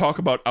 You want to talk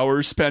about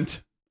hours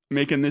spent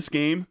making this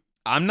game?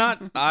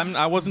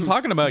 I wasn't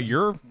talking about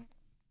your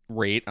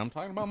rate. I'm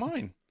talking about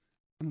mine.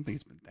 I don't think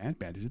it's been that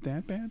bad. Is it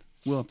that bad?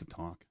 We'll have to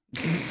talk.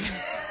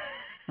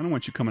 I don't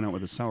want you coming out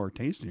with a sour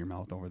taste in your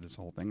mouth over this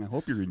whole thing. I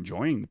hope you're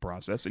enjoying the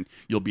process and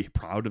you'll be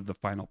proud of the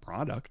final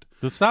product.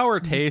 The sour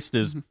taste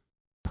is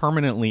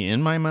permanently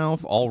in my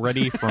mouth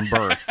already from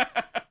birth.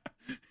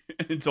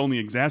 It's only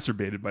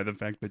exacerbated by the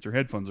fact that your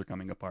headphones are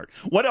coming apart.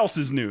 What else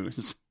is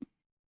news?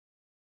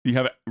 Do you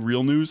have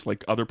real news,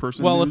 like other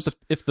person news? Well,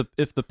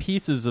 if the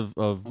pieces of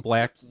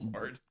black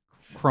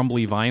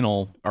crumbly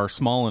vinyl are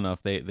small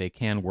enough, they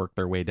can work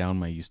their way down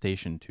my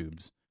eustachian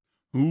tubes.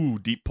 Ooh,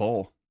 deep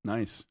pull.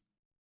 Nice.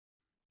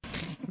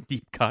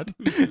 Deep cut.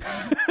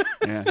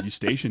 Yeah,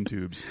 eustachian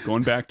tubes.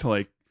 Going back to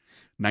like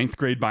 9th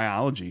grade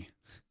biology.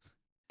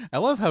 I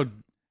love how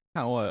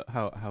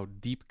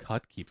deep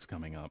cut keeps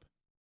coming up.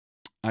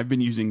 I've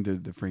been using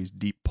the phrase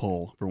deep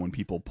pull for when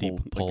people pull.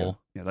 Deep pull.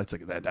 That's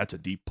a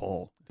deep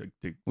pull. Well,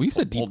 you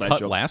said deep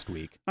cut last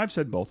week. I've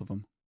said both of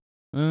them.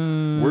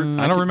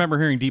 I don't remember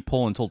hearing deep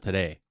pull until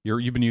today.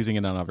 You've been using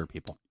it on other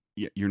people.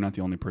 Yeah, you're not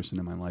the only person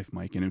in my life,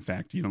 Mike. And in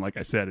fact, like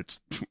I said,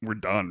 we're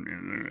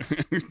done.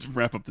 To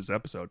wrap up this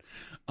episode.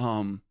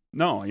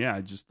 No,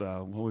 yeah, just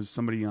what was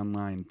somebody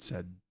online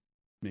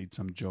made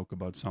some joke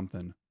about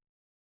something.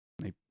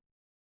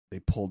 They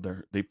pulled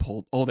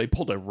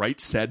a Right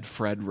Said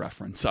Fred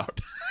reference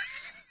out.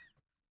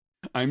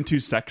 I'm too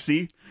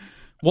sexy.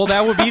 Well,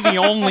 that would be the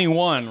only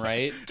one,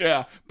 right?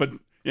 Yeah, but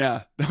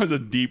yeah, that was a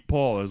deep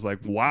pull. I was like,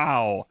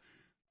 wow,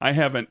 I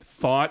haven't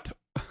thought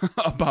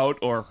about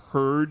or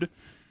heard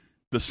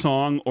the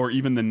song or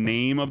even the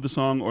name of the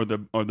song or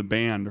the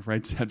band,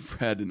 Right Said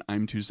Fred and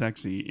I'm Too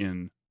Sexy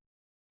in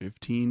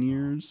 15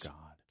 years,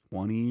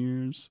 20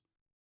 years.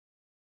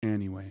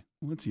 Anyway,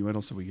 let's see what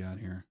else have we got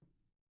here.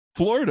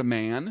 Florida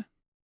man.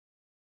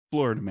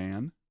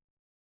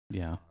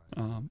 Yeah.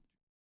 My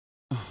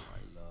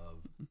love,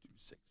 too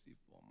sexy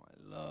for my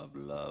love.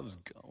 Love's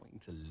going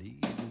to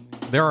leave me.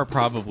 There are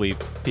probably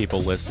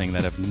people listening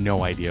that have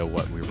no idea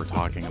what we were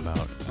talking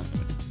about.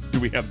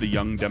 Do we have the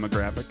young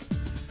demographic?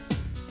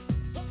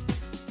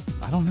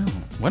 I don't know.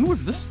 When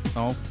was this?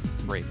 Oh,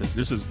 great.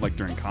 This is like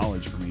during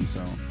college for me,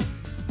 so.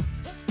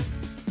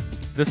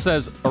 This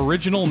says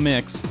original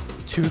mix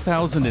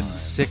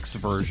 2006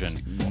 version.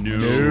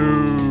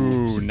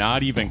 No,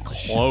 not even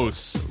close.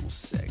 So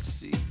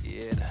sexy,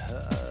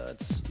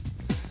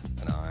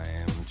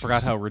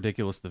 Forgot how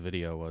ridiculous the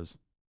video was.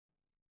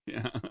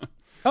 Yeah.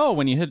 Oh,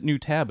 when you hit new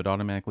tab, it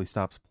automatically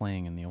stops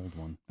playing in the old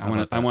one. I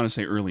want to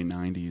say early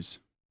 90s.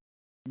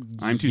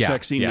 I'm Too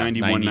Sexy,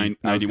 91,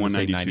 91,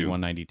 92.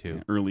 91, 92.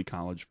 Yeah, early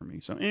college for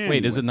me. So anyway,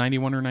 Wait, is it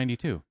 91 or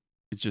 92?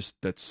 It's just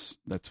that's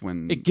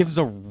when It gives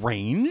a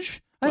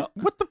range? Well-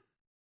 What the?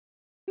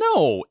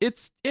 No,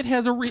 it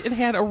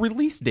had a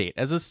release date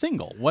as a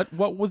single. What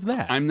was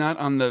that? I'm not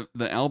on the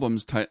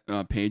album's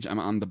page. I'm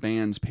on the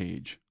band's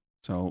page.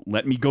 So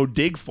let me go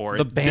dig for it.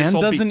 The band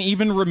doesn't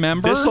even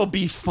remember? This'll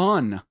be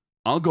fun.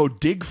 I'll go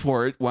dig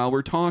for it while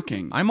we're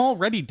talking. I'm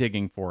already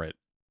digging for it.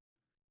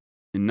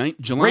 In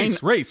July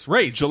Race.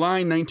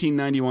 July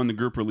 1991, the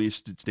group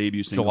released its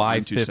debut single, July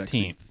I'm Too 15th.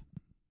 Sexy.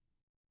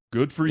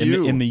 Good for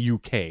you. In the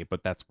UK,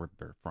 but that's where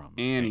they're from.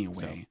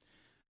 Anyway.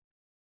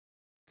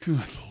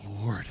 Good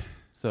Lord.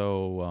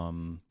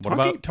 So, what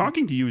about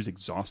talking to you is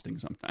exhausting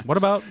sometimes. What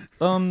about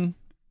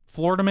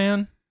Florida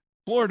Man?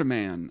 Florida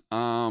Man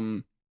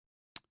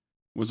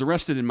was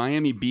arrested in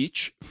Miami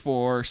Beach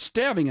for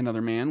stabbing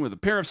another man with a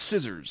pair of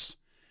scissors.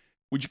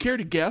 Would you care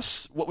to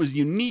guess what was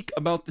unique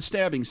about the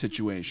stabbing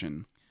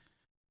situation?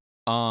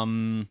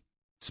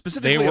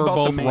 Specifically, they were about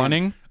both the man.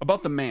 running.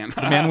 About the man.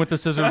 The man with the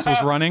scissors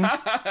was running.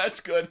 That's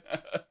good.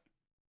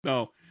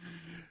 No,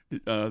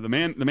 the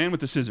man with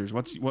the scissors.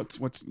 What's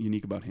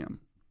unique about him?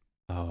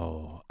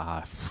 Oh,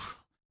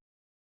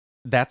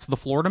 that's the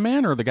Florida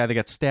Man, or the guy that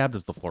got stabbed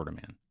is the Florida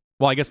Man?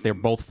 Well, I guess they're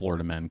both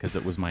Florida men because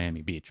it was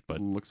Miami Beach,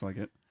 but Looks like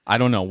it. I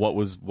don't know what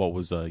was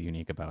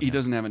unique about He him.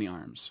 doesn't have any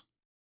arms.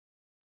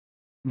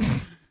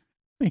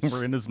 They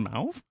were in his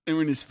mouth. They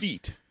were in his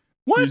feet.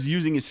 What? He was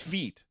using his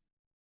feet.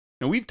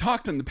 Now, we've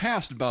talked in the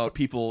past about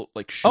people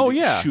like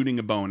shooting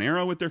a bow and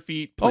arrow with their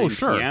feet, playing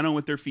piano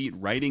with their feet,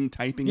 writing,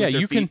 typing with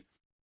their feet. Can,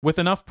 with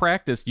enough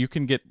practice, you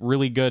can get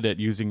really good at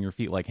using your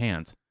feet like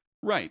hands.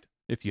 Right.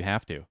 If you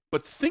have to.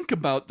 But think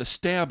about the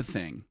stab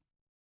thing.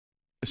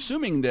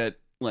 Assuming that,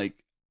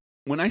 like,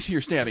 when I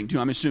hear stabbing, too,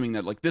 I'm assuming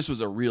that, like, this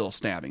was a real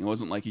stabbing. It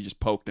wasn't like he just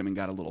poked him and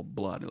got a little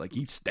blood. Like,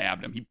 he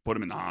stabbed him. He put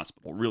him in the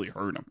hospital. Really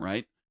hurt him,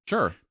 right?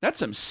 Sure. That's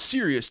some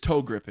serious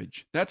toe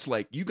grippage. That's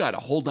like, you got to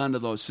hold on to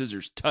those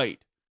scissors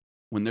tight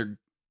when they're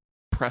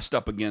pressed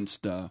up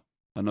against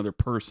another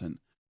person,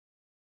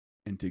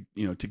 and to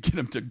get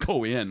them to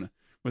go in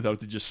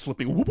without it just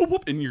slipping whoop, whoop,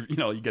 whoop, and you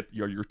get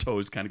your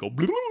toes kind of go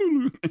blue,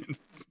 blue, blue, and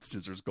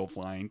scissors go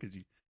flying because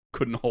you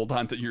couldn't hold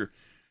on to your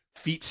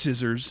feet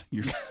scissors,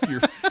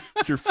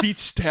 your feet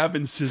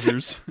stabbing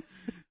scissors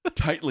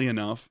tightly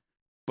enough.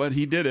 But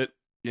he did it.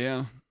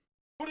 Yeah.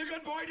 Would a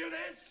good boy do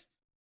this?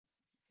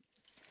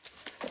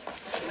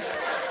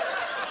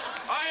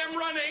 I am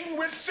running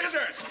with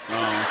scissors.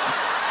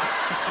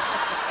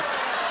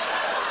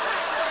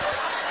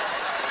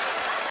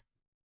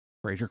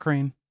 Fraser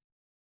Crane.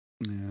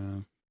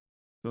 Yeah.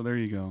 So there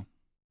you go.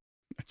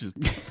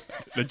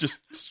 That just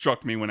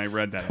struck me when I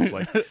read that. I was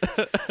like,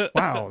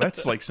 wow,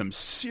 that's like some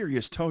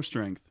serious toe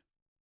strength.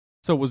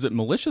 So was it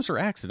malicious or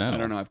accidental? I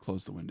don't know. I've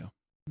closed the window.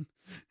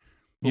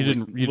 You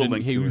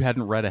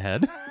hadn't read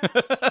ahead?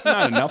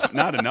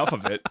 Not enough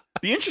of it.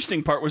 The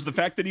interesting part was the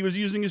fact that he was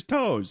using his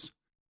toes.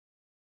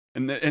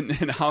 And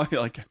how,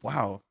 like,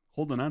 wow,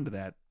 holding on to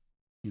that,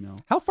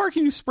 How far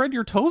can you spread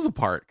your toes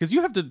apart? Because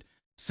you have to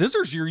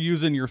scissors. You're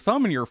using your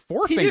thumb and your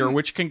forefinger,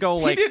 which can go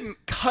like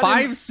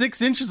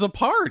 5-6 inches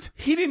apart.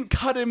 He didn't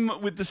cut him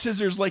with the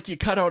scissors like you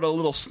cut out a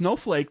little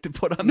snowflake to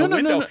put on the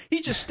window. No.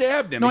 He just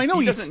stabbed him. No, I know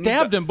he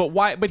stabbed him, but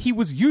why? But he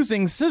was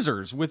using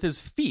scissors with his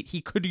feet.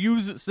 He could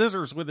use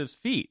scissors with his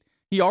feet.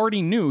 He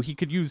already knew he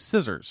could use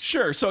scissors.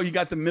 Sure. So you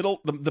got the middle,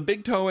 the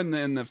big toe, and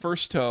then the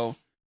first toe.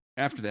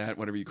 After that,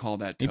 whatever you call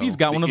that toe. Maybe he's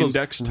got one of those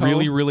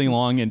really, really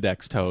long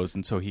index toes,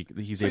 and so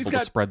he's able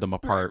to spread them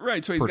apart.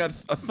 Right, so he's got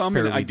a thumb,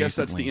 and I guess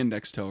that's the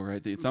index toe,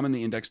 right? The thumb and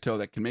the index toe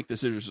that can make the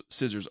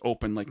scissors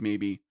open like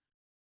maybe,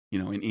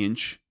 an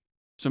inch.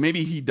 So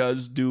maybe he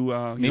does do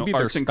maybe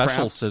they're arts and special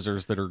crafts.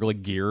 Scissors that are really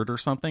geared or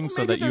something,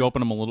 so that you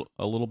open them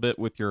a little bit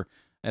with your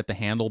at the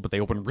handle, but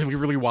they open really,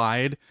 really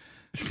wide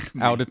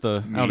out at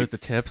the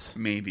tips.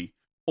 Maybe,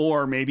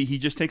 or maybe he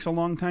just takes a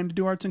long time to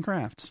do arts and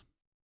crafts.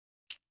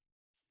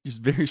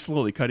 Just very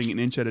slowly cutting an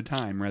inch at a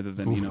time rather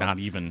than, not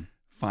even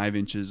 5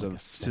 inches of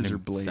scissor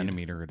blade.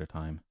 Centimeter at a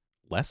time.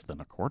 Less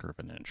than a quarter of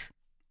an inch.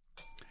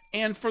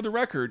 And for the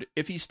record,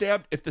 if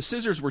the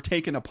scissors were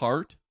taken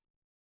apart,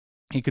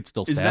 he could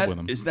still stab with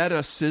them. Is that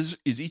a scissor?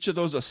 Is each of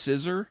those a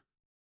scissor?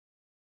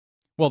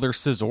 Well, there's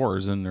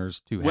scissors and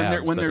there's two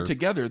halves. When they're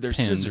together, they're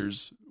pinned.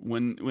 Scissors.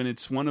 When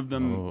it's one of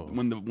them,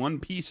 when the one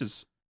piece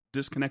is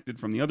disconnected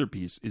from the other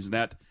piece, is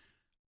that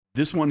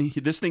this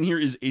thing here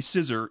is a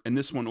scissor, and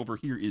this one over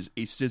here is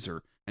a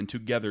scissor, and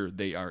together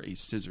they are a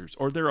scissors,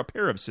 or they're a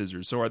pair of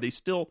scissors. So are they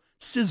still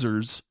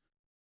scissors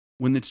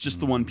when it's just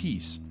the one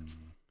piece?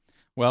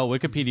 Well,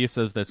 Wikipedia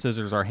says that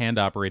scissors are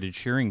hand-operated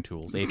shearing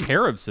tools. A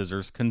pair of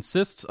scissors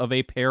consists of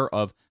a pair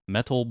of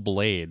metal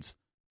blades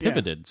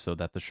pivoted so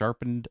that the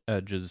sharpened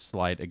edges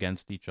slide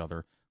against each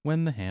other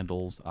when the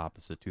handles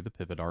opposite to the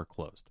pivot are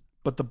closed.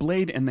 But the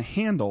blade and the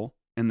handle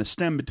and the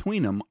stem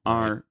between them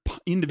are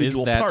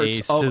individual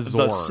parts a of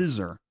the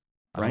scissor.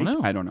 right?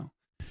 I don't know.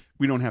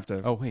 We don't have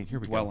to Oh, wait, here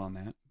we dwell go. on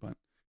that, but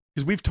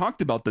because we've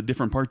talked about the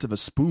different parts of a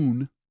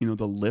spoon,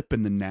 the lip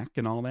and the neck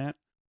and all that,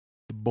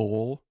 the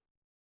bowl.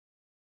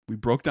 We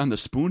broke down the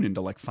spoon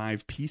into like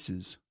 5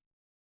 pieces.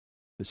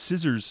 The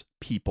scissors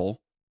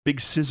people,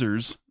 big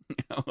scissors,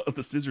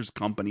 the scissors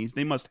companies,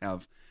 they must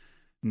have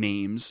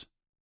names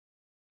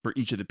for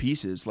each of the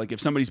pieces. Like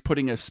if somebody's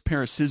putting a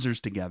pair of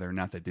scissors together,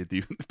 not that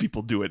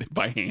people do it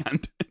by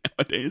hand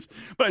nowadays,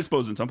 but I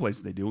suppose in some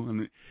places they do.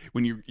 And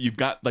when you've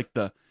got like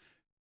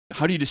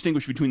how do you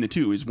distinguish between the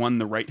two? Is one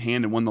the right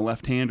hand and one the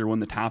left hand, or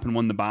one the top and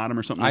one the bottom,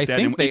 or something like that?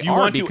 I think they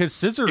are, because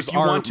scissors If you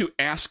want to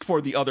ask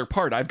for the other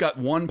part, I've got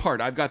one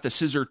part. I've got the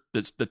scissor,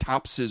 that's the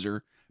top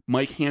scissor.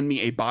 Mike, hand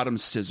me a bottom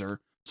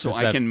scissor so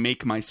I can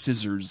make my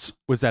scissors.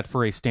 Was that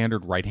for a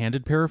standard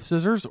right-handed pair of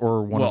scissors,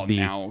 or one of the...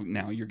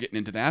 now you're getting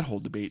into that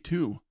whole debate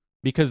too.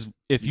 Because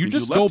if you can do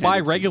just go buy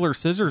left-handed regular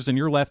scissors and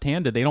you're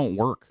left-handed, they don't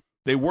work.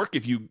 They work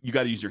if you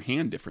got to use your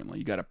hand differently.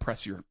 You got to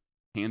press your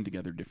hand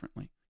together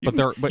differently.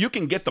 You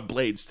can get the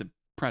blades to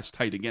press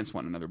tight against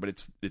one another, but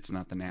it's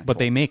not the natural. But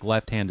they make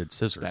left-handed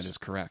scissors. That is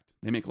correct.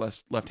 They make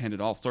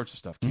left-handed all sorts of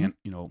stuff. Can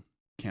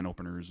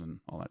openers and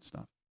all that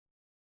stuff.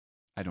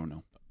 I don't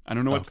know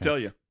what to tell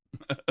you.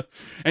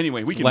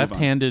 Anyway, we can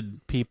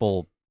left-handed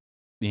people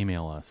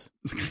email us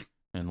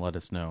and let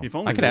us know. If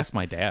only I could ask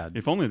my dad.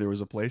 If only there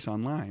was a place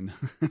online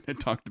that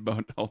talked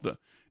about all the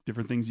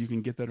different things you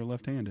can get that are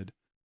left-handed.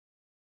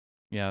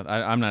 Yeah,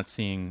 I'm not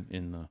seeing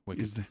in the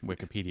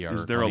Wikipedia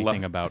or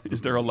anything about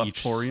is there a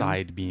each leftorium?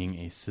 side being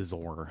a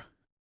scissor.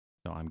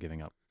 So I'm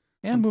giving up.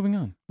 And moving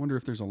on. Wonder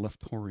if there's a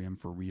leftorium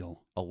for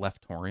real. A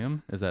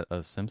leftorium? Is that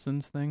a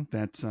Simpsons thing?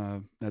 That's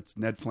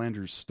Ned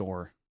Flanders'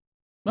 store.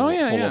 Full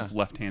of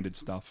left-handed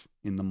stuff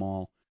in the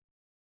mall,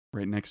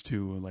 right next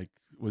to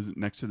was it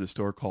next to the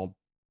store called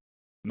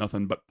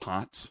Nothing But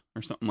Pots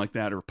or something like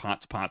that, or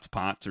Pots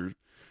or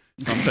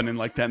something and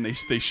like that. And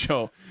they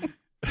show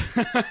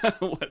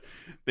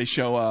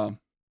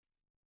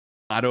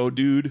Otto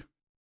dude,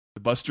 the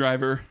bus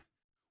driver,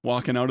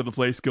 walking out of the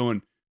place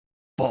going,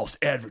 false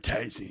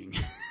advertising.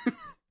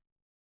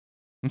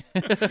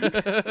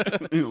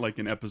 Like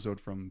an episode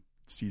from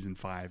season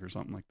 5 or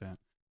something like that.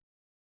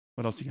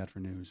 What else you got for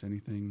news?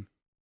 Anything?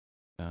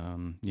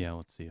 Yeah,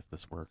 let's see if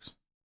this works.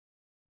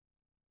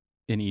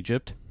 In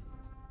Egypt,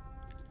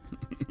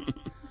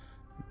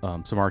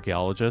 some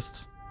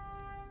archaeologists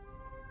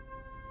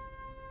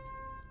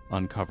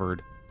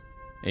uncovered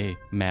a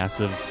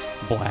massive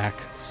black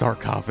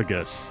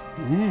sarcophagus.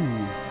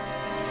 Ooh.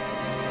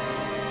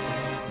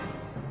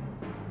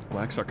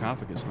 Black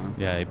sarcophagus, huh?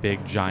 Yeah, a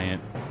big,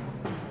 giant,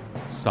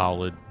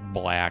 solid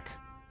black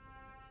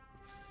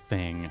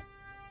thing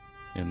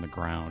in the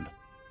ground.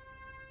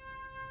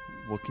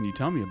 What can you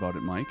tell me about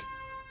it, Mike?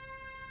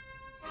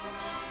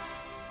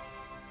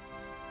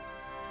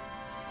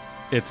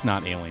 It's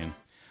not alien.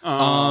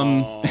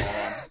 Oh.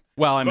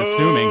 Well, I'm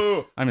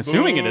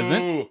assuming it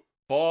isn't.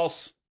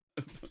 False.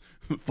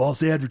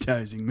 False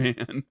advertising,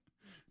 man.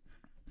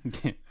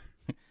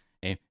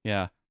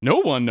 Yeah. No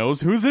one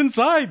knows who's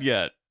inside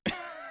yet.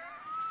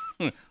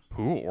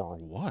 Who or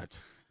what?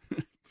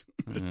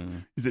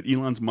 Is it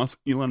Elon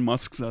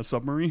Musk's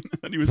submarine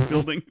that he was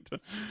building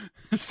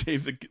to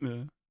save the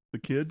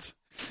kids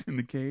in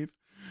the cave?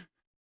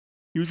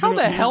 How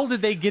the hell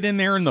did they get in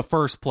there in the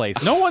first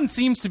place? No one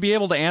seems to be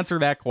able to answer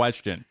that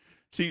question.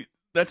 See,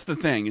 that's the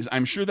thing, is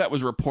I'm sure that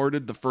was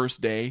reported the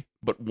first day,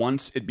 but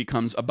once it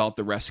becomes about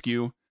the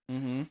rescue,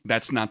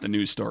 that's not the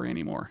news story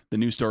anymore. The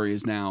news story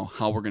is now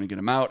how we're going to get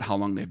them out, how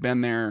long they've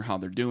been there, how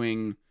they're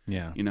doing.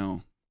 Yeah.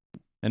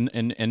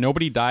 And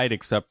nobody died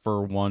except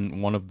for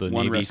one of the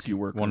one Navy rescue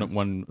worker.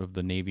 One of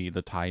the Navy,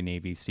 the Thai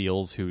Navy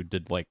SEALs, who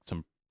did like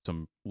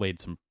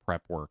laid some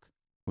prep work.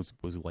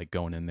 Was like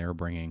going in there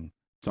bringing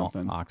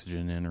something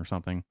oxygen in or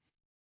something,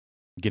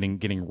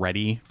 getting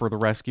ready for the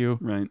rescue.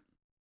 Right.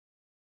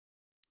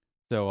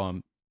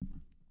 So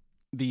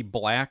the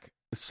black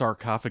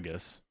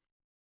sarcophagus,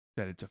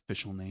 that its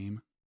official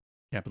name,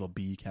 capital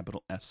B,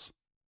 capital S.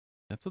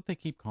 That's what they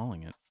keep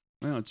calling it.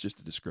 Well, it's just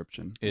a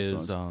description.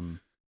 Is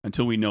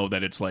until we know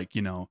that it's like,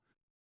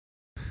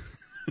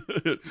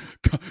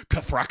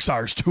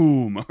 Kathraxar's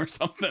tomb or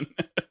something.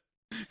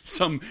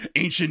 Some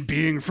ancient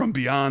being from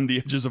beyond the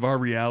edges of our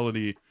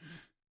reality.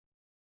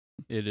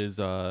 It is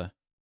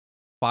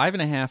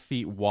 5.5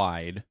 feet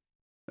wide.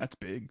 That's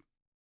big.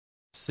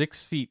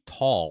 6 feet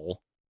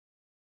tall.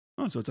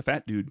 Oh, so it's a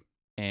fat dude.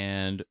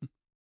 And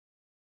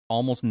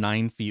almost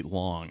 9 feet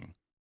long.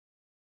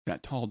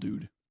 That tall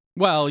dude.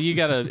 Well,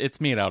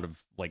 it's made out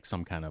of like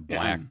some kind of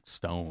black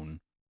stone.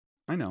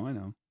 I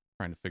know.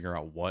 Trying to figure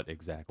out what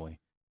exactly.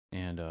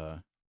 And,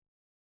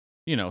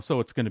 so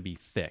it's going to be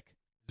thick.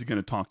 Is it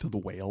going to talk to the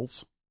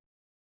whales?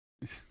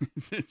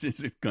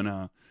 Is it going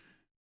to...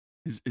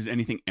 Is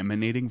anything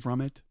emanating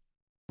from it?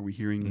 Are we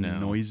hearing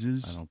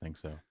noises? I don't think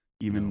so.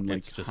 Even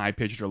just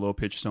high-pitched or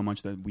low-pitched so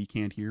much that we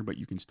can't hear, but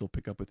you can still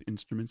pick up with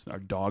instruments? Are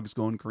dogs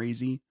going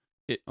crazy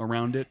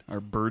around it?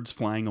 Are birds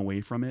flying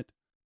away from it?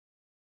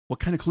 What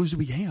kind of clues do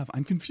we have?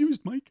 I'm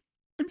confused, Mike.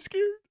 I'm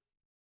scared.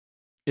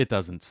 It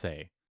doesn't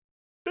say.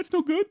 That's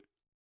no good.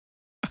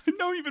 I'm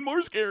now even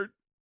more scared.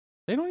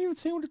 They don't even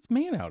say what it's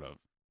made out of.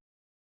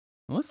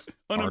 Well, this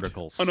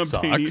article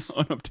sucks.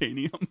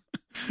 Unobtainium.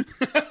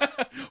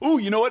 Oh,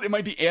 you know what? It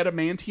might be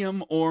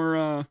adamantium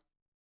or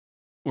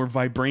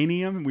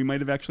vibranium. We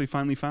might have actually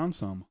finally found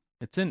some.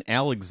 It's in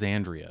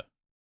Alexandria.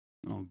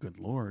 Oh,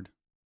 good Lord.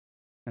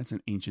 That's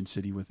an ancient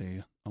city with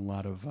a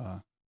lot of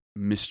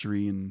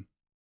mystery and,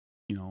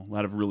 a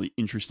lot of really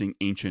interesting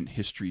ancient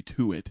history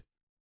to it.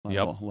 A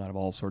lot of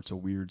all sorts of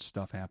weird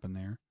stuff happen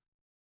there.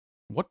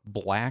 What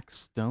black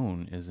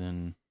stone is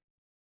in...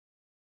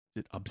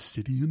 Is it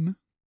obsidian?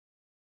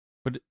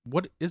 But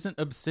what, isn't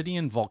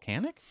obsidian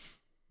volcanic?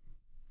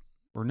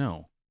 Or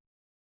no?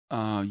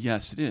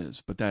 Yes, it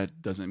is, but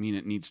that doesn't mean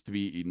it needs to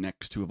be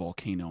next to a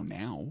volcano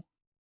now.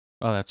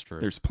 Oh, that's true.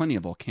 There's plenty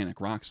of volcanic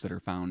rocks that are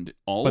found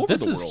all over the world. But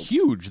this is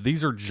huge.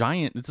 These are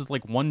giant. This is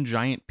like one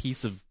giant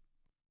piece of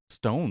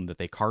stone that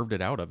they carved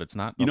it out of. It's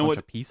not a bunch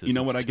of pieces. You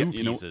know what I get?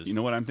 Pieces. You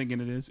know what I'm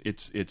thinking it is?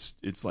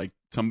 It's like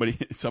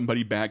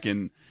somebody back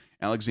in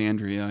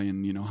Alexandria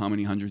in how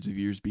many hundreds of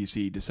years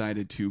BC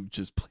decided to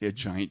just play a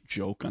giant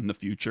joke on the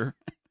future.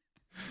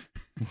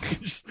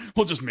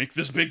 We'll just make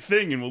this big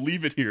thing and we'll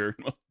leave it here.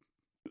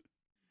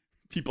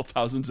 People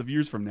thousands of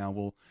years from now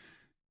will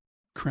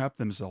crap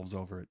themselves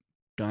over it.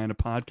 Guy on a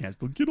podcast,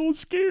 they'll get all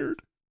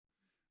scared.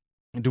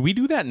 Do we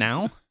do that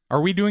now?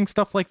 Are we doing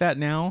stuff like that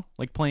now?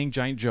 Like playing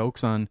giant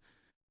jokes on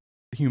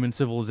human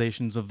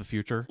civilizations of the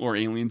future? Or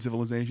alien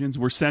civilizations?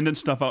 We're sending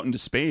stuff out into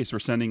space. We're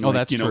sending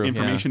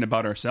information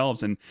about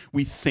ourselves. And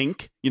we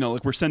think,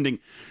 like we're sending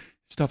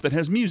stuff that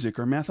has music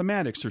or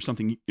mathematics or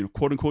something,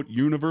 quote unquote,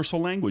 universal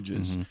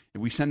languages. Mm-hmm.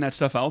 If we send that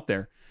stuff out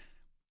there,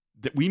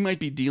 that we might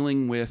be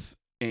dealing with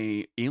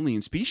a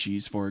alien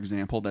species, for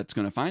example, that's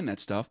going to find that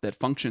stuff that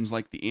functions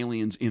like the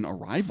aliens in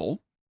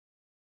Arrival,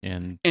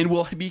 and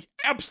will be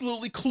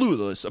absolutely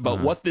clueless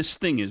about what this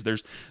thing is.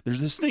 There's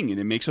this thing, and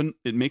it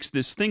makes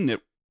this thing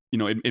that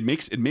it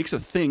makes a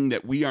thing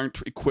that we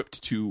aren't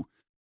equipped to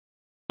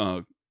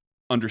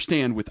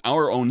understand with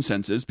our own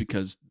senses,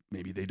 because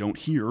maybe they don't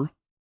hear,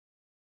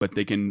 but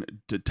they can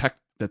detect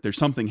that there's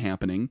something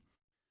happening,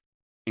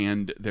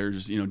 and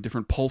there's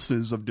different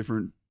pulses of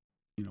different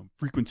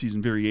frequencies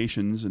and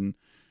variations, and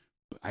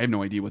I have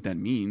no idea what that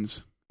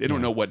means. They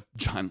don't know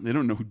they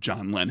don't know who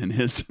John Lennon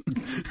is.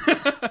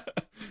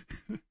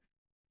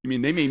 I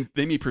mean, they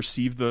may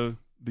perceive the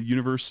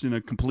universe in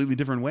a completely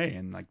different way,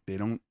 and like they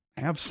don't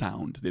have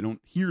sound, they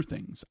don't hear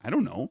things. I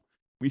don't know.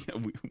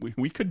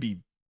 We could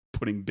be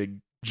putting big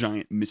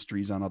giant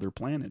mysteries on other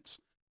planets.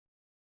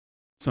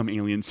 Some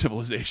alien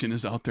civilization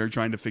is out there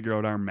trying to figure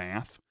out our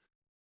math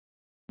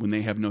when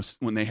they have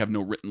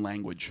no written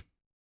language.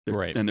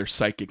 Right. And they're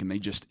psychic, and they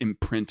just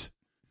imprint.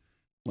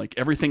 Like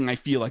everything I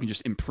feel, I can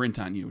just imprint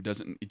on you.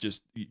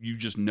 You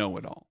just know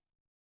it all.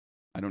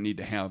 I don't need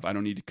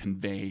to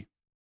convey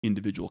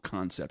individual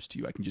concepts to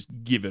you. I can just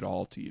give it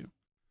all to you.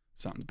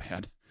 Sounds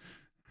bad.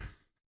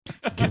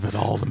 Give it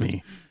all to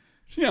me.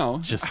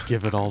 Just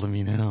give it all to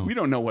me now. We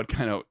don't know what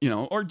kind of,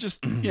 or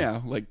just,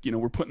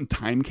 we're putting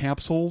time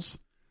capsules.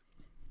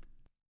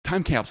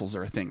 Time capsules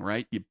are a thing,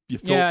 right?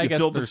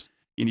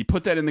 And you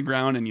put that in the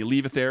ground and you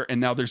leave it there.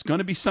 And now there's going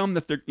to be some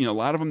that they're, a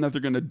lot of them that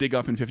they're going to dig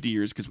up in 50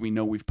 years because we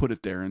know we've put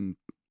it there. And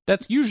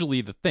that's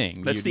usually the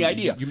thing. That's the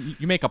idea.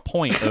 You make a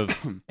point of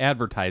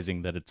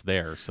advertising that it's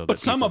there. But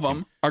some of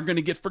them are going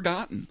to get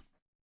forgotten.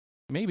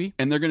 Maybe.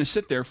 And they're going to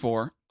sit there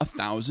for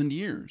 1,000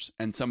 years.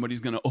 And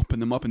somebody's going to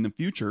open them up in the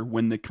future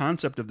when the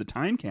concept of the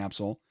time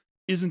capsule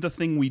isn't a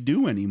thing we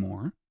do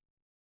anymore.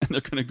 And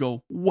they're going to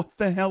go, what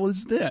the hell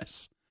is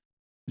this?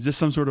 Is this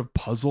some sort of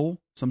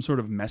puzzle? Some sort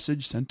of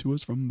message sent to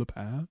us from the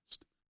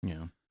past?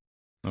 Yeah.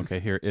 Okay,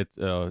 here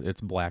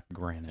it's black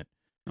granite.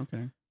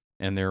 Okay.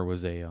 And there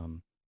was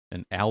an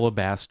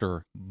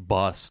alabaster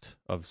bust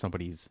of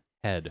somebody's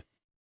head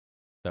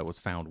that was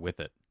found with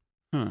it.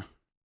 Huh.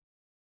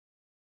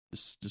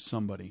 Just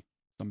somebody,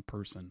 some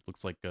person.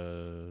 Looks like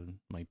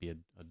might be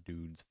a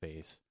dude's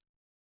face.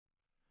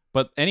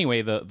 But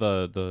anyway,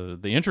 the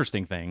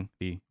interesting thing,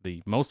 the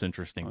most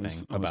interesting thing about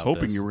this, I was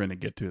hoping you were going to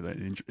get to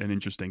an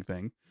interesting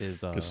thing,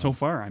 is because so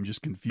far I'm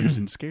just confused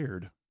and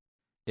scared.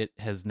 It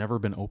has never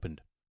been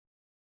opened.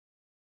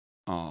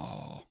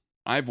 Oh,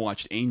 I've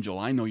watched Angel.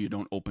 I know you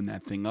don't open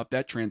that thing up.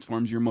 That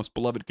transforms your most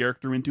beloved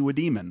character into a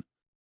demon.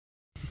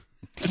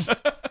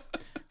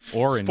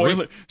 Or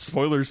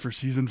spoilers for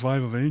season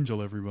 5 of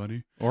Angel,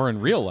 everybody. Or in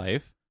real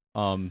life,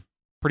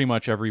 pretty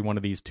much every one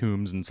of these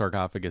tombs and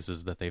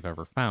sarcophaguses that they've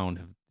ever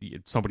found,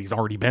 somebody's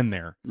already been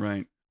there,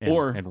 right?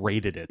 And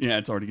raided it. Yeah,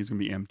 it's going to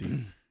be empty.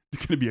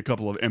 There's going to be a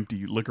couple of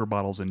empty liquor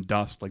bottles and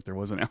dust, like there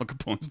was in Al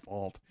Capone's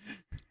vault.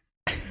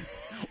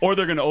 Or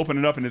they're going to open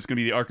it up, and it's going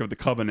to be the Ark of the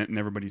Covenant, and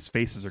everybody's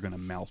faces are going to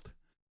melt.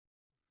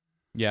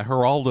 Yeah,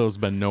 Geraldo's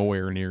been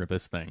nowhere near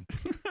this thing.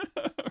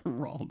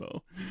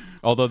 Geraldo.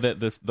 Although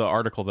the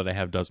article that I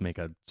have does make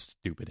a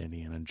stupid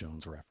Indiana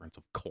Jones reference,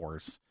 of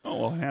course. Oh,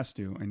 well, it has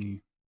to.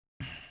 Any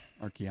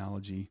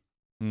archaeology,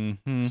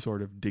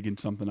 sort of digging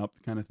something up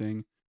kind of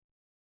thing.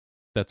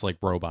 That's like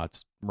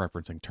robots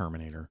referencing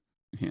Terminator.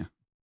 Yeah.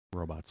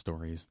 Robot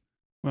stories.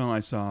 Well, I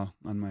saw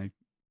on my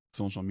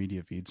social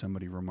media feed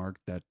somebody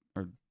remarked that,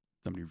 or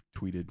somebody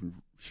tweeted and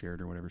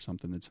shared or whatever,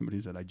 something that somebody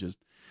said,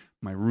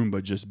 my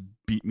Roomba just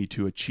beat me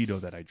to a Cheeto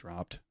that I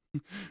dropped.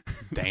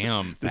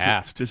 Damn, This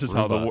fast. is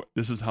Roomba.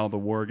 this is how the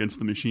war against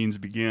the machines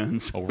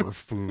begins. Over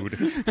food.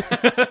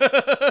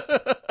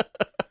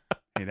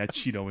 Hey, that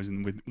Cheeto is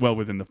well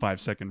within the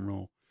 5-second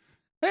rule.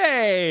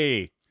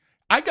 Hey,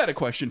 I got a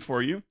question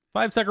for you.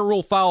 5-second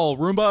rule foul,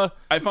 Roomba.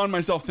 I found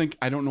myself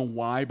I don't know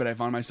why, but I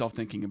found myself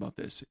thinking about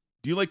this.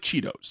 Do you like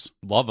Cheetos?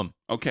 Love them.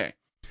 Okay.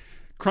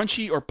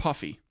 Crunchy or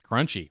puffy?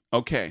 Crunchy.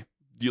 Okay.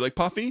 Do you like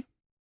puffy?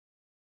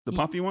 The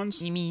puffy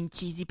ones? You mean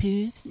cheesy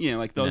poofs? Yeah,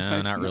 like those No,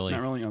 types. not really.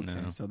 Not really. Okay,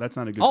 No. so that's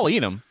not a good. I'll eat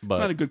them, That's not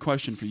but a good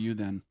question for you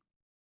then,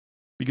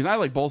 because I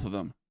like both of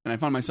them, and I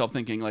found myself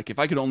thinking, like, if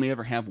I could only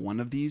ever have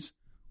one of these,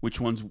 which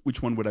one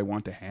would I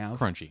want to have?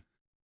 crunchy.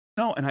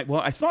 No, and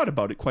I thought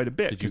about it quite a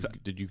bit.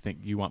 Did you think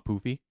you want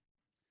poofy?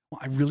 Well,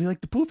 I really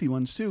like the poofy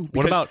ones too.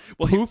 What about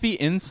well, poofy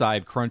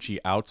inside, crunchy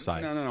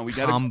outside? No. We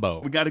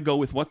Combo. got to go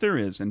with what there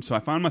is, and so I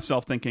found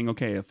myself thinking,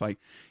 okay, if I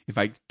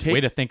take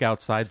Way to think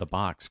outside the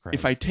box, Craig.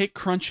 if I take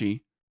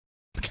crunchy,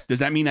 does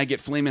that mean I get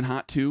flamin'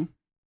 hot too?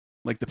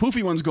 Like the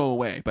poofy ones go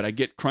away, but I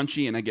get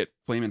crunchy and I get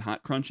flamin'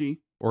 hot crunchy.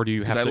 or do you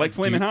have Because I to, like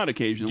flamin' do you, hot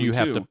occasionally do you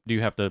have too. to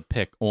have to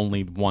pick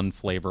only one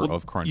flavor Well,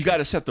 of crunchy? You got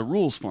to set the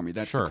rules for me.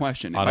 That's Sure. the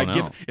question. I don't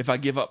know. If I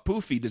give up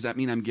poofy, does that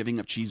mean I'm giving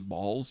up cheese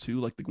balls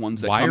too, like the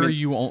ones that Why come are in?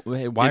 you the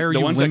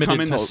limited ones that come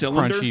in to a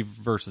cylinder? crunchy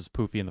versus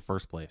poofy in the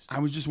first place? I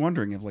was just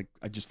wondering if, like,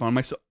 I just found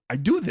myself. I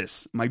do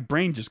this. My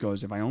brain just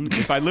goes. If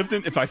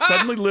I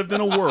suddenly lived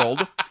in a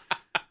world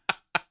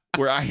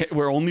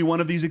where only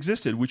one of these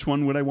existed, which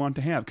one would I want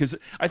to have? Because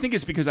I think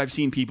it's because I've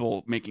seen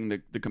people making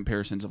the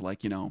comparisons of, like,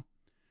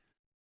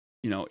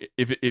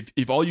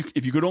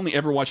 if you could only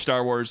ever watch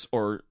Star Wars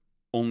or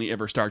only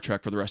ever Star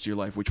Trek for the rest of your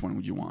life, which one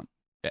would you want?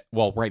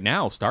 Well, right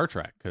now Star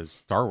Trek, because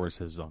Star Wars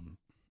has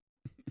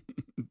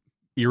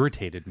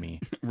irritated me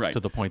Right. to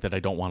the point that I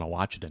don't want to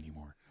watch it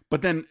anymore.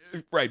 But then,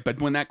 right.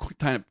 But when that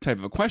type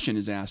of a question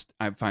is asked,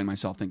 I find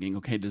myself thinking,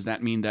 okay, does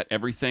that mean that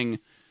everything?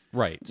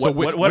 Right. What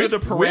are the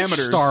parameters? Which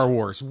Star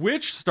Wars?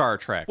 Which Star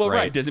Trek? Well,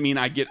 right. Does it mean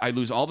I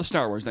lose all the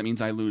Star Wars? That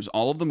means I lose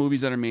all of the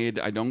movies that are made.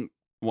 I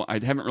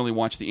haven't really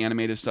watched the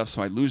animated stuff,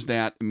 so I lose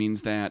that. It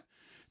means that.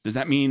 Does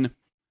that mean?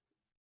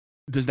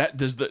 Does the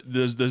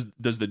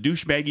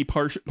douchebaggy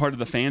part of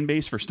the fan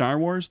base for Star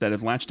Wars that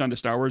have latched onto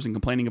Star Wars and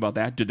complaining about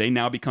that? Do they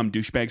now become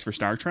douchebags for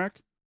Star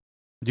Trek?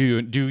 Do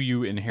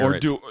you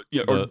inherit?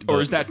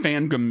 Or is that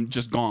fandom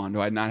just gone?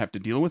 Do I not have to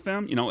deal with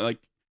them?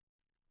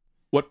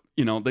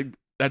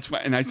 That's why.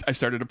 And I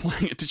started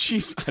applying it to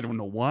cheese. I don't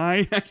know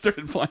why I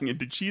started applying it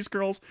to cheese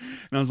curls,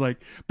 and I was like,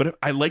 but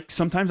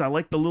sometimes I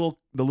like the little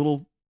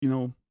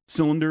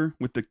cylinder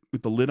with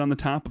the lid on the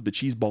top of the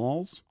cheese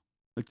balls,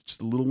 like just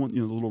the little one,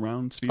 the little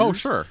round spheres. Oh,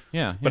 sure,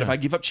 yeah. But if I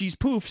give up cheese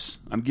poofs,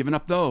 I'm giving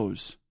up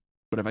those.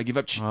 But if I give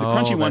up the Oh,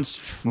 crunchy that's ones,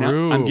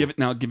 true. if I give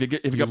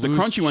up the lose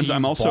crunchy ones,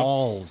 I'm cheese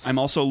balls.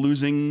 also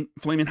losing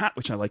Flamin' Hot,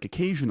 which I like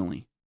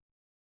occasionally.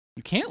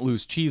 You can't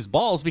lose cheese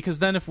balls, because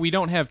then if we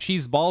don't have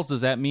cheese balls,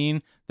 does that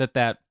mean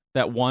that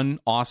one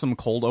awesome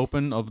cold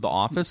open of The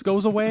Office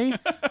goes away,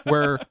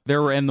 where they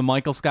were in the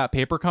Michael Scott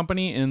Paper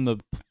Company in the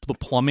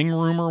plumbing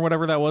room or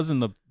whatever that was on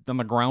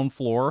the ground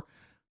floor?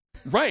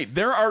 Right.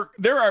 There are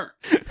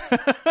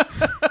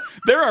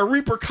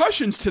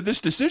repercussions to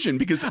this decision,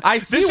 because I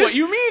see what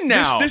you mean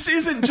now. This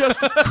isn't just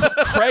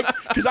Craig,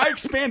 because I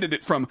expanded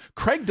it from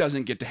Craig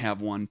doesn't get to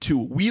have one to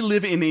we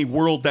live in a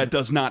world that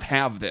does not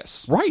have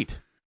this. Right.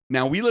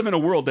 Now we live in a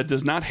world that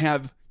does not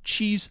have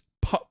cheese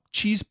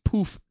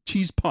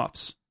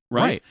puffs,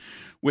 right?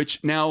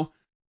 Which now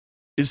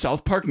is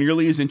South Park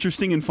nearly as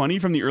interesting and funny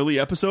from the early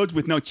episodes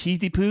with no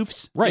cheesy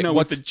poofs? Right.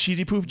 With the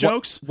cheesy poof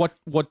jokes? What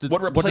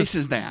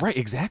replaces that? Right,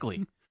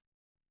 exactly.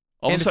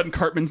 All of a sudden,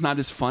 Cartman's not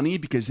as funny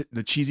because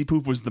the cheesy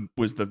poof was the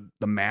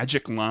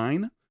magic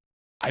line.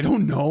 I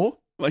don't know,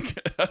 but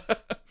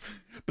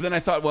then I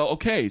thought, well,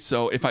 okay,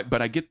 so I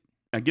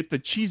get the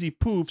cheesy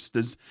poofs.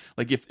 Does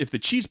if the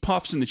cheese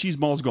puffs and the cheese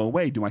balls go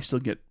away, do I still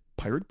get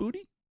pirate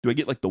booty? Do I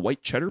get like the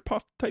white cheddar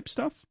puff type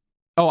stuff?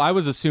 Oh, I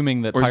was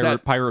assuming that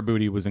pirate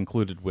booty was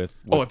included with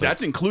if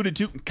that's included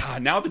too,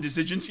 God, now the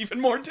decision's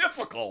even more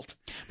difficult.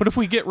 But if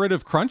we get rid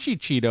of crunchy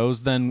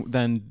Cheetos,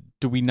 then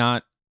do we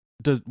not?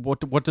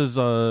 What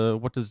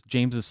does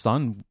James's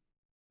son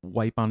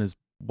wipe on his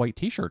white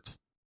T-shirts?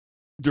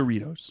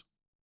 Doritos.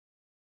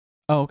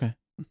 Oh, okay.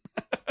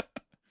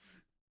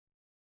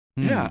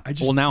 Yeah,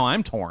 well, now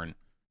I'm torn.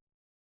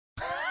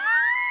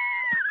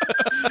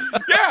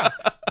 Yeah.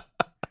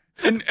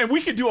 And we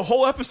could do a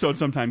whole episode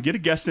sometime. Get a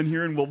guest in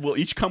here, and we'll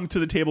each come to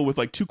the table with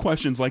like two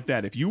questions like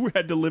that. If you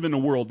had to live in a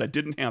world that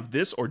didn't have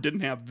this or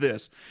didn't have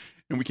this,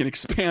 and we can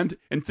expand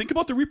and think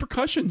about the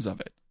repercussions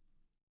of it.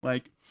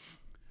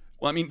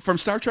 From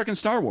Star Trek and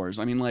Star Wars,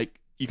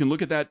 you can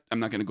look at that. I'm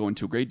not going to go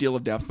into a great deal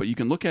of depth, but you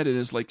can look at it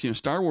as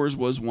Star Wars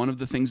was one of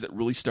the things that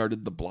really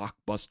started the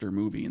blockbuster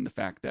movie, and the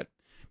fact that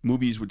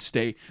movies would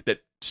stay,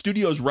 that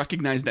studios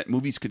recognized that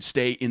movies could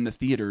stay in the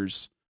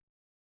theaters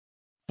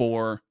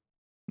for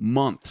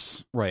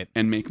months, right,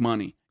 and make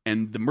money.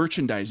 and the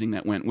merchandising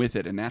that went with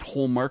it, and that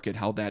whole market,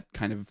 how that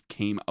kind of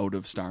came out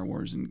of Star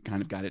Wars and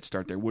kind of got its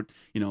start there.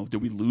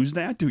 Did we lose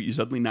that? Do you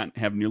suddenly not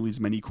have nearly as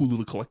many cool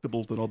little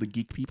collectibles that all the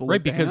geek people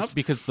Right, like to have?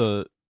 because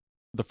the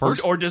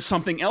first or does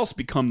something else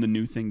become the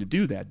new thing to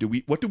do that?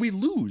 What do we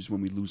lose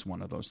when we lose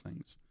one of those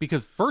things?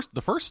 Because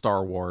the first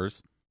Star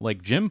Wars,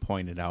 like Jim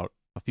pointed out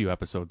a few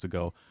episodes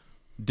ago,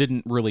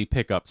 didn't really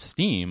pick up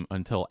steam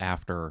until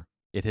after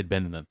it had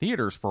been in the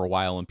theaters for a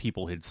while and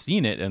people had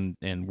seen it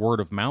and word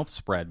of mouth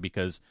spread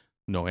because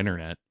no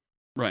internet.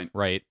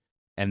 Right.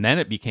 And then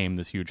it became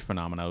this huge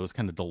phenomenon. It was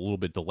kind of a little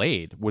bit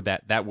delayed.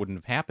 That wouldn't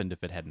have happened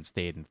if it hadn't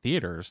stayed in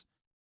theaters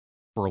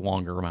for a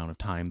longer amount of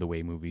time the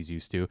way movies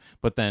used to.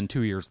 But then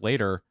 2 years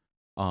later,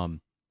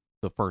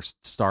 the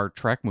first Star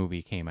Trek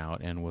movie came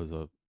out and was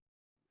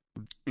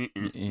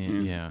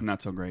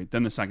not so great.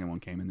 Then the second one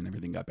came and then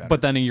everything got better.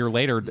 But then a year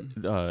later,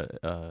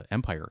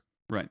 Empire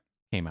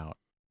came out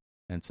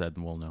and said,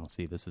 well, no,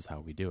 see, this is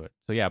how we do it.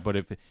 So yeah, but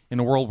if in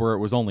a world where it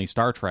was only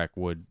Star Trek,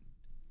 would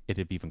it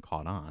have even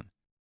caught on?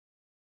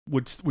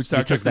 Would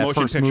Star Trek the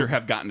motion picture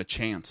have gotten a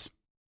chance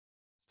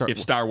if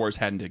Star Wars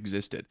hadn't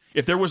existed?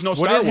 If there was no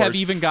Star Wars, would it have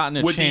even gotten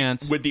a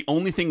chance? Would the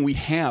only thing we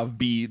have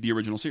be the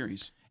original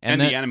series and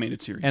the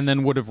animated series? And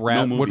then would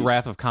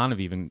Wrath of Khan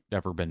have even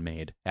ever been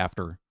made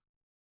after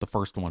the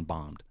first one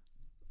bombed?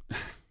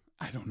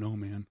 I don't know,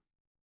 man.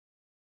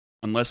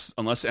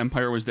 Unless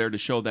Empire was there to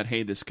show that,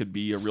 hey, this could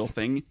be a real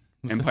thing.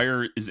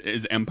 Empire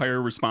is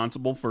Empire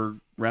responsible for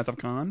Wrath of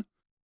Khan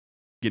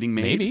getting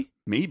made?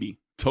 Maybe.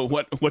 So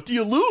what do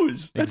you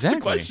lose? That's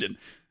the question.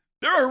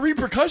 There are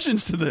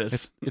repercussions to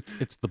this.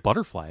 It's the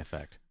butterfly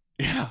effect.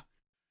 Yeah.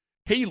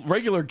 Hey,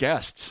 regular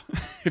guests,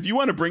 if you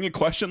want to bring a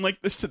question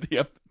like this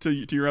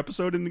to your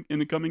episode in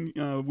the coming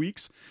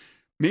weeks,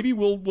 maybe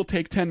we'll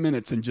take 10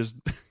 minutes and just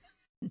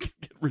get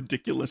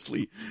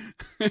ridiculously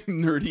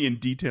nerdy and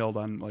detailed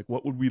on like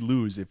what would we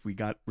lose if we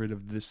got rid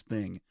of this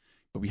thing.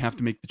 But we have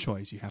to make the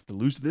choice. You have to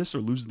lose this or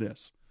lose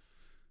this.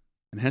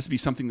 And it has to be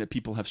something that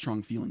people have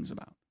strong feelings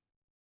about.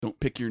 Don't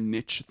pick your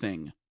niche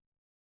thing.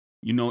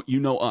 You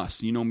know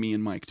us. You know me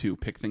and Mike too.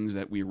 Pick things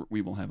that we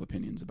will have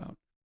opinions about.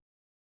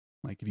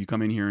 Like if you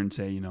come in here and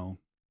say,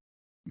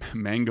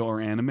 manga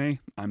or anime,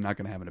 I'm not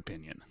going to have an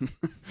opinion.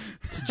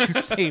 Did you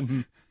say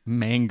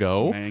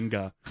mango?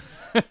 Manga.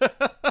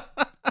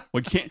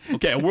 Well,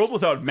 a world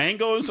without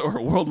mangoes or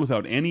a world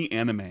without any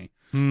anime?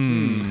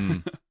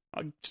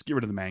 I'll just get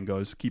rid of the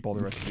mangoes. Keep all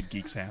the rest of the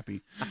geeks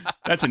happy.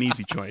 That's an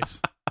easy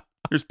choice.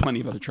 There's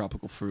plenty of other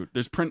tropical fruit.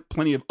 There's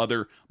plenty of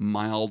other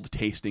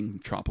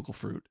mild-tasting tropical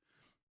fruit.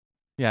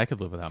 Yeah, I could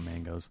live without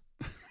mangoes.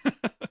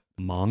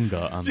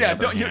 Manga on the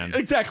other hand.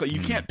 Exactly.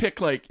 You can't pick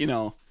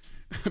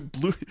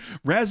blue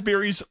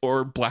raspberries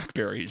or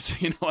blackberries.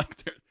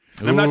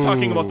 I'm not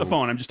talking about the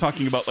phone. I'm just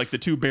talking about like the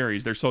two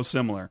berries. They're so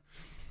similar.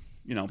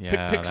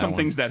 Pick some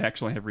things that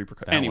actually have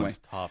repercussions. Anyway,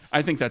 tough.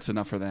 I think that's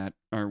enough for that.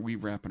 Are we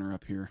wrapping her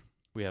up here?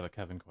 We have a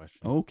Kevin question.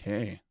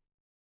 Okay.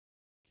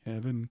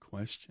 Kevin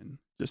question.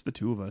 Just the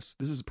two of us.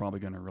 This is probably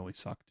going to really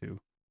suck too.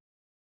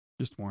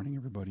 Just warning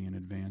everybody in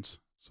advance.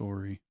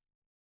 Sorry.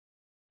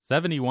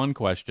 71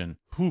 question.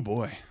 Oh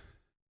boy.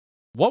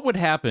 What would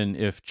happen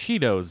if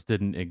Cheetos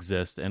didn't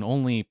exist and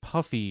only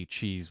puffy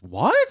cheese?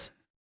 What?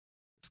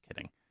 Just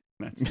kidding.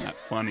 That's not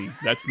funny.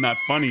 That's not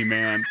funny,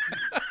 man.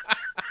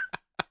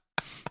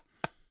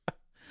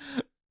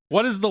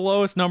 What is the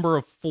lowest number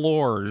of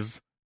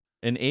floors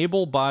an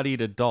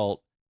able-bodied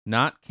adult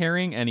not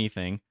carrying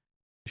anything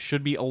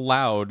should be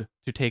allowed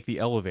to take the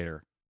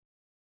elevator?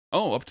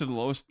 Oh, up to the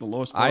lowest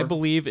floor? I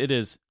believe it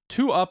is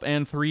 2 up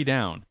and 3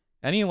 down.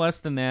 Any less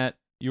than that,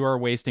 you are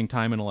wasting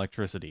time and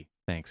electricity.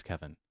 Thanks,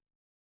 Kevin.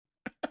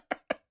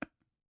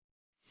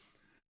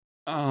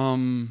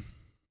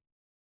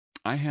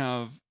 I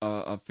have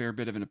a fair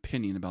bit of an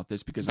opinion about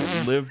this because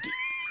I lived...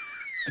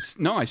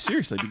 No,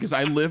 because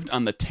I lived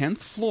on the 10th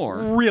floor.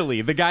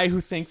 Really? The guy who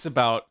thinks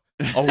about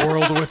a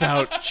world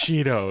without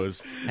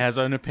Cheetos has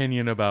an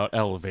opinion about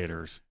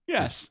elevators.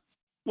 Yes.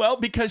 Well,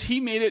 because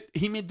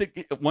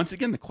once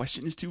again, the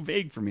question is too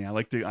vague for me. I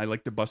like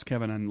to bust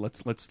Kevin on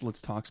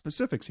let's talk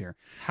specifics here.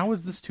 How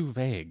is this too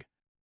vague?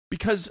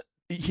 Because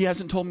he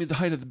hasn't told me the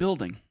height of the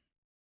building.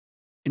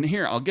 And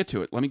here, I'll get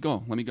to it. Let me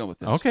go with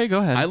this. Okay, go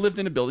ahead. I lived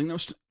in a building that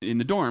was in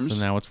the dorms.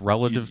 So now it's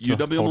relative to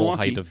total Milwaukee,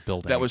 height of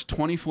building. That was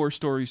 24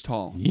 stories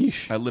tall.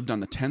 Yeesh. I lived on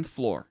the 10th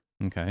floor.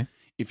 Okay.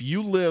 If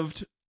you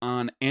lived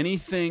on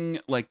anything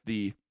like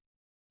the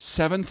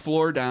 7th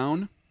floor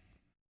down,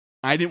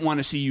 I didn't want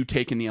to see you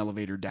taking the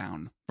elevator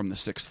down from the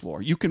 6th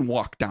floor. You can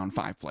walk down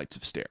 5 flights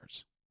of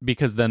stairs.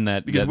 Because then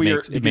it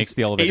makes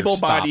the elevator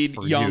able-bodied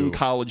stop for young you.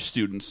 College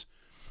students.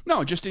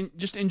 No, just in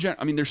general.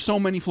 I mean, there's so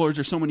many floors.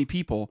 There's so many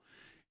people.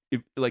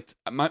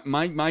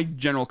 My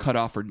general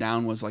cutoff for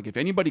down was like if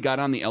anybody got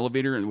on the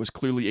elevator and was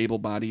clearly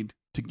able-bodied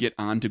to get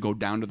on to go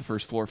down to the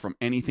first floor from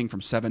anything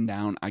from 7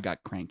 down, I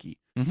got cranky.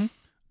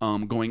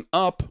 Mm-hmm. Going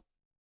up,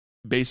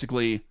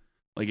 basically,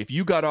 like if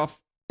you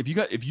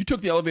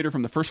took the elevator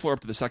from the first floor up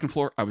to the 2nd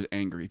floor, I was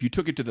angry. If you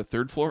took it to the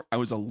 3rd floor, I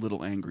was a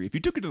little angry. If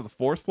you took it to the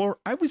 4th floor,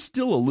 I was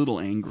still a little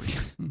angry.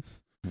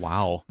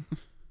 Wow.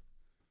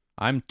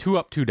 I'm 2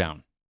 up, 2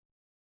 down.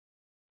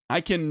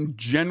 I can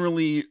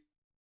generally,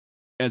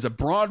 as a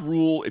broad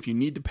rule, if you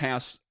need to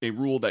pass a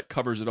rule that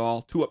covers it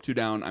all, 2 up, 2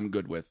 down, I'm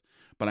good with.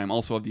 But I'm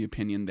also of the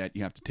opinion that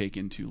you have to take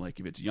into, like,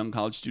 if it's young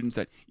college students,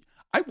 that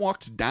I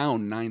walked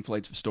down 9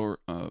 flights of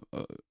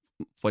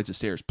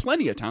stairs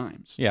plenty of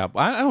times. Yeah,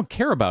 I don't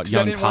care about 'Cause I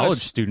young didn't wanna college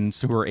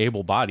students who are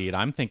able-bodied.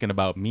 I'm thinking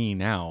about me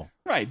now.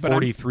 Right, but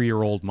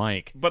 43-year-old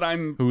Mike,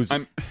 whose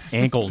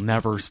ankle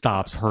never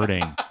stops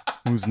hurting,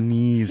 whose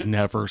knees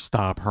never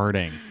stop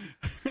hurting.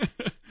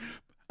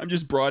 I'm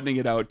just broadening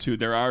it out to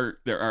there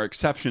are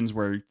exceptions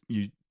where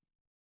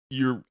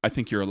I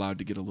think you're allowed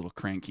to get a little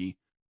cranky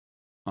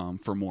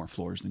for more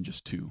floors than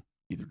just 2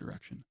 either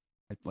direction.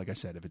 Like I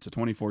said, if it's a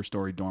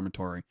 24-story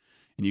dormitory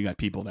and you got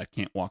people that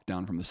can't walk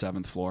down from the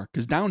 7th floor,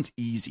 because down's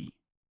easy.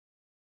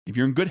 If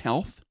you're in good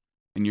health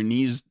and your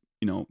knees,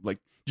 like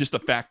just the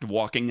fact of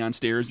walking on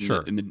stairs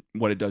and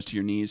what it does to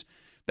your knees,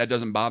 that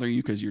doesn't bother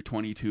you because you're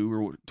 22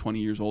 or 20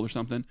 years old or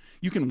something.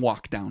 You can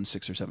walk down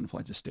 6 or 7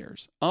 flights of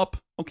stairs. Up,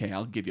 okay,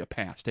 I'll give you a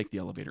pass. Take the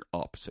elevator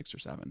up 6 or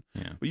 7.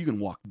 Yeah. But you can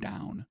walk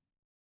down.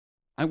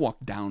 I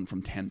walked down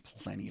from 10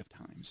 plenty of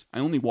times. I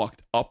only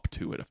walked up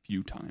to it a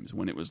few times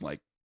when it was like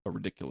a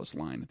ridiculous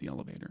line at the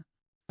elevator.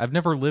 I've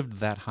never lived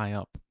that high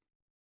up.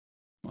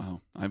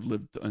 Wow. I've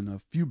lived in a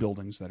few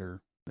buildings that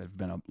have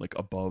been up like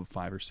above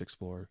 5 or 6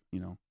 floor.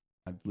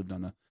 I've lived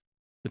on the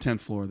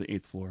 10th floor, the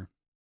 8th floor.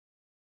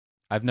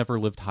 I've never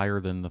lived higher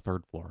than the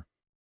 3rd floor.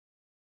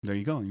 There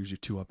you go. Here's your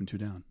 2 up and 2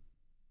 down.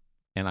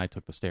 And I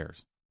took the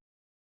stairs.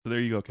 So there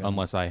you go, Kevin.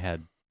 Unless I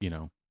had,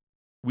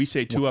 we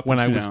say 2 up when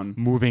and 2 I was down.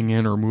 moving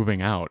in or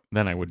moving out,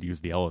 then I would use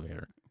the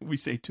elevator. We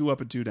say 2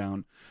 up and 2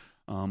 down.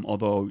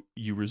 Although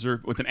you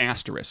reserve with an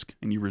asterisk,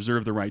 and you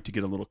reserve the right to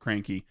get a little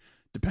cranky,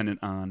 dependent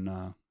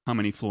on how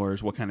many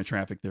floors, what kind of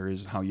traffic there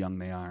is, how young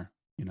they are.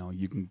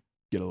 You can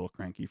get a little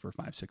cranky for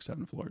 5, 6,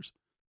 7 floors,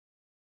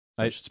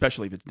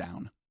 especially if it's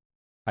down.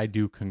 I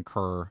do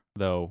concur,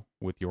 though,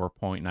 with your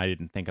point, and I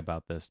didn't think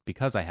about this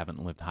because I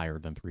haven't lived higher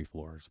than 3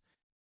 floors.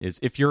 Is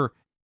if you're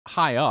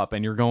high up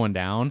and you're going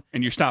down,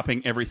 and you're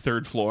stopping every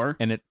 3rd floor,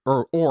 and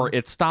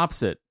it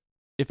stops at,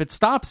 if it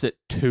stops at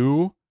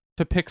 2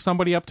 to pick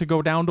somebody up to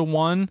go down to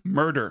 1,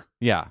 murder.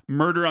 Yeah,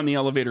 murder on the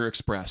elevator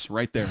express,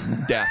 right there,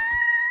 death.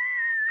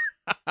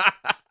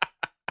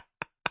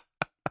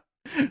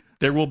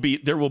 There will be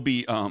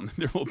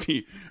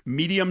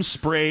medium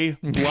spray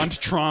blunt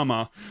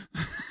trauma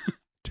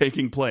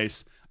taking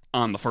place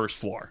on the 1st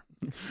floor.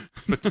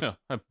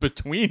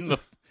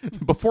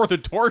 Before the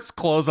doors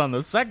close on the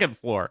 2nd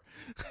floor.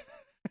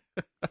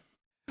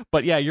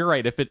 But yeah, you're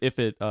right.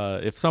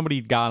 If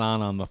somebody got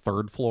on the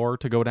 3rd floor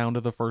to go down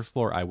to the 1st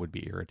floor, I would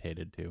be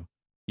irritated too.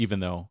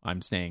 Even though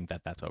I'm saying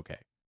that that's okay.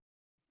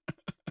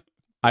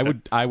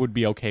 I would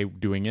be okay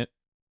doing it.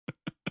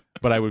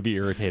 But I would be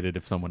irritated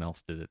if someone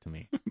else did it to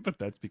me. But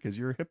that's because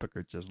you're a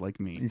hypocrite, just like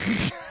me.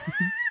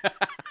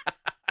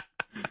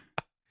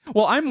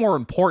 Well, I'm more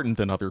important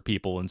than other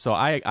people, and so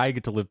I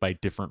get to live by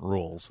different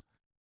rules.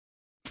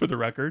 For the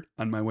record,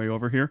 on my way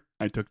over here,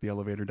 I took the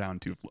elevator down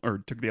 2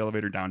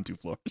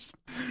 floors.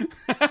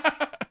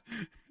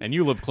 And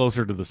you live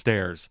closer to the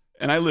stairs.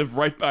 And I live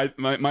right by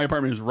my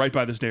apartment is right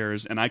by the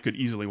stairs, and I could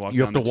easily walk.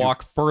 You have to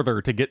walk further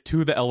to get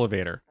to the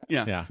elevator.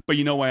 Yeah. But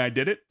you know why I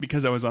did it?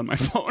 Because I was on my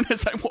phone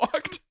as I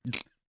walked.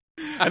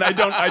 And I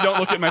don't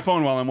look at my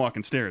phone while I'm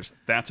walking stairs.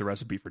 That's a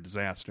recipe for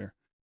disaster.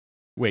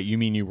 Wait, you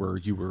mean you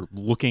were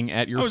looking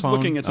at your phone? I was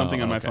looking at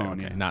something on my phone,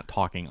 okay. yeah. Not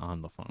talking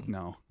on the phone.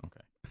 No.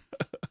 Okay.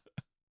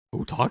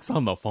 Who talks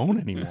on the phone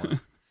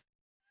anymore?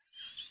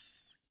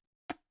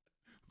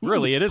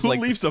 Really, it is Who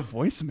like leaves a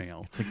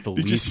voicemail? It's like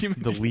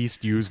the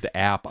least used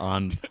app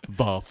on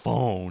the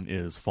phone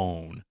is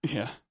phone.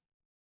 Yeah.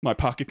 My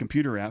Pocket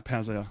Computer app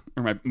has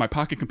my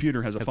Pocket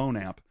Computer has a phone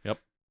app. Yep.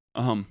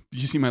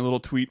 Did you see my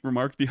little tweet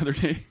remark the other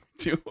day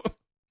too?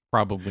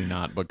 Probably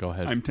not, but go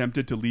ahead. I'm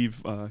tempted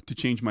to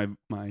change my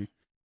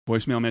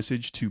voicemail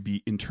message to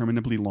be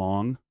interminably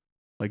long.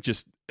 Like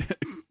just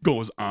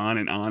goes on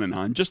and on and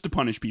on, just to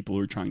punish people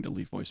who are trying to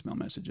leave voicemail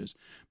messages,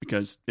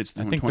 because it's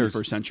the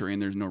 21st century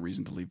and there's no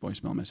reason to leave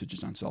voicemail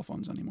messages on cell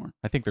phones anymore.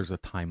 I think there's a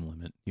time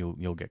limit.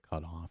 You'll get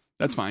cut off.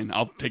 That's fine.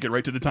 I'll take it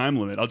right to the time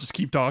limit. I'll just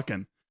keep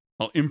talking.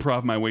 I'll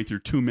improv my way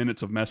through 2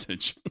 minutes of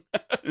message,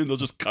 and they'll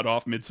just cut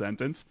off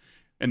mid-sentence,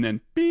 and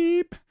then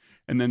beep.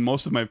 And then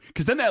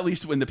because then at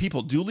least when the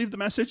people do leave the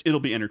message, it'll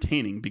be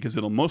entertaining because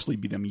it'll mostly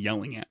be them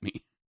yelling at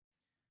me.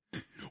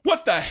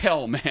 What the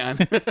hell,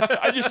 man?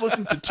 I just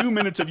listened to 2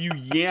 minutes of you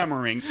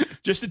yammering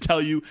just to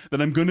tell you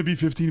that I'm going to be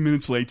 15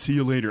 minutes late. See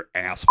you later,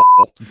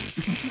 asshole.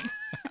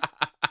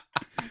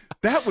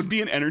 That would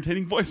be an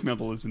entertaining voicemail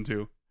to listen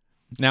to.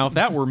 Now, if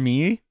that were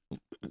me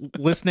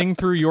listening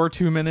through your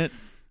 2-minute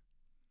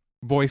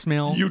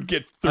voicemail, you'd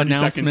get 30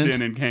 seconds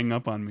in and hang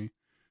up on me.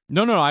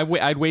 No,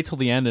 I'd wait till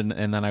the end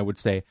and then I would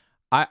say,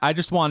 I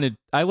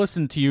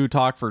listened to you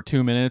talk for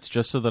 2 minutes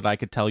just so that I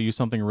could tell you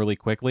something really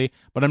quickly,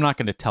 but I'm not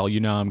going to tell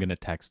you now. I'm going to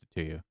text it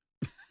to you.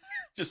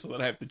 Just so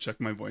that I have to check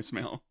my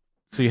voicemail.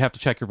 So you have to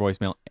check your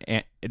voicemail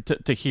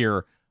to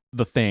hear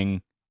the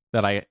thing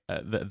that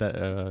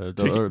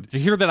to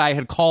hear that I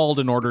had called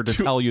in order to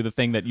tell you the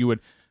thing that you had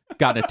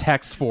gotten a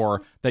text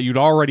for that you'd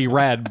already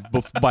read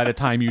by the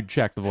time you'd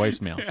checked the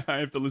voicemail. Yeah, I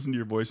have to listen to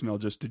your voicemail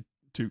just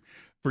to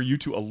for you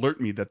to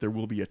alert me that there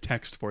will be a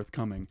text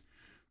forthcoming.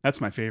 That's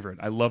my favorite.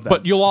 I love that.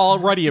 But you'll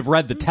already have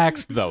read the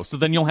text, though, so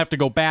then you'll have to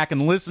go back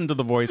and listen to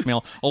the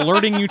voicemail,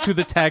 alerting you to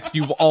the text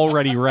you've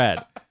already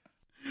read.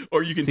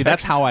 Or you can see,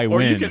 that's how I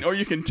win. Or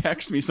you can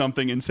text me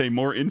something and say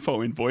more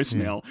info in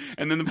voicemail,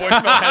 and then the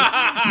voicemail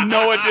has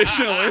no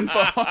additional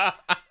info.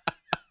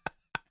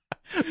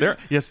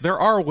 There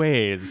are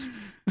ways.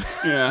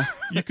 Yeah,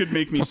 you could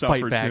make me to suffer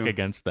fight back too.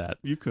 against that.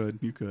 You could.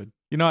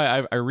 You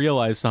know, I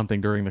realized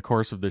something during the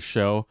course of this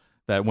show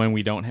that when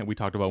we don't we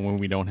talked about when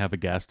we don't have a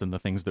guest and the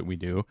things that we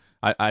do.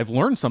 I've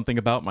learned something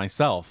about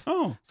myself.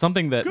 Oh,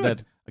 something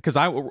that because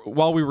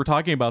while we were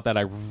talking about that,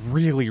 I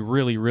really,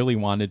 really, really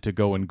wanted to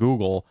go and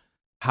Google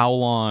how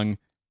long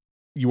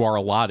you are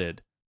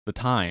allotted the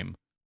time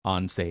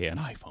on, say, an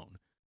iPhone,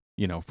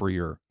 for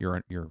your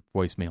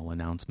voicemail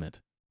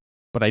announcement.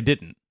 But I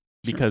didn't,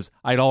 because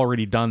I'd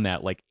already done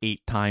that like 8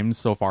 times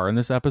so far in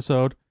this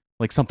episode.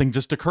 Like something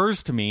just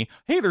occurs to me.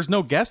 Hey, there's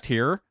no guest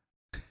here.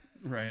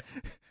 Right.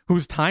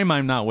 Whose time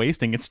I'm not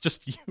wasting. It's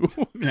just you.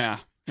 Yeah.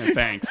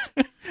 Thanks.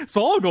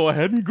 So I'll go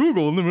ahead and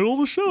Google in the middle of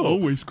the show. I'll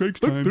waste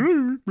Craig's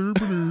time.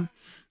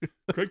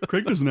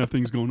 Craig doesn't have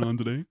things going on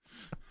today.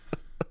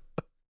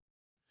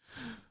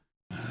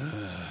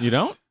 You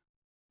don't?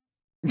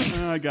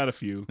 I got a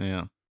few.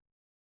 Yeah.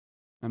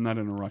 I'm not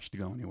in a rush to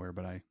go anywhere,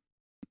 but I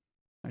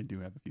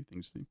do have a few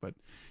things to do. But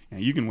yeah,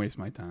 you can waste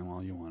my time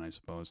all you want, I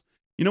suppose.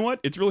 You know what?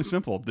 It's really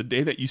simple. The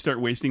day that you start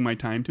wasting my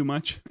time too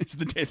much is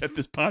the day that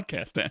this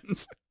podcast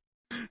ends.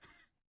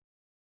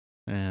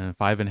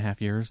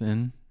 5.5 years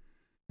in,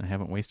 I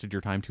haven't wasted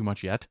your time too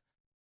much yet.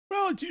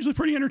 Well, it's usually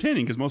pretty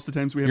entertaining because most of the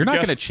times we have You're a not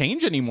guest. going to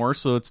change anymore,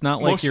 so it's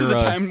not like most of the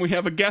time we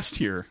have a guest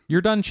here.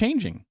 You're done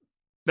changing.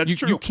 That's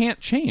true. You can't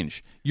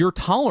change. Your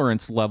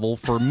tolerance level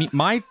for me,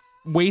 my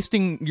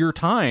wasting your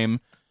time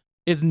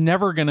is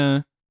never going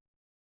to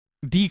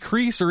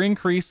decrease or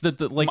increase.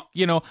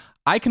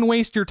 I can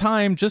waste your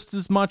time just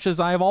as much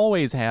as I've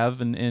always have,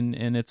 and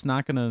it's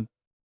not going to.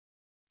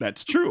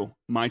 That's true.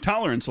 My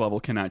tolerance level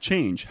cannot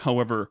change.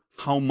 However,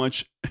 how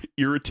much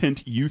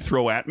irritant you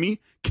throw at me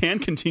can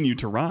continue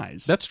to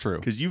rise. That's true.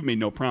 Because you've made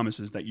no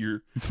promises that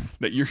you're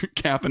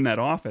capping that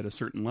off at a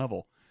certain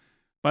level.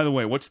 By the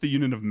way, what's the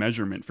unit of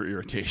measurement for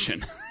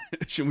irritation?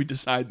 Should we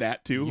decide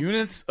that too?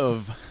 Units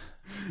of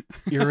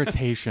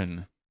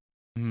irritation.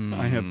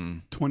 I have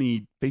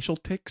 20 facial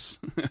tics.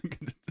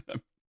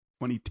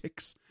 20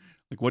 ticks.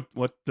 Like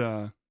what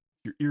you're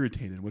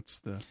irritated. What's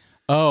the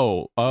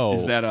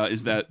Is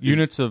that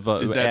units of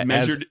is that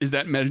measured is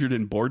that measured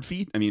in board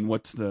feet? I mean,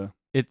 what's the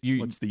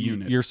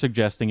unit? You're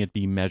suggesting it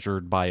be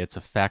measured by its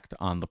effect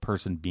on the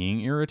person being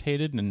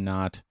irritated and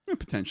not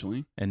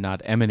potentially and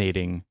not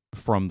emanating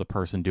from the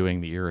person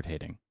doing the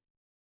irritating.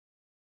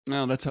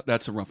 No,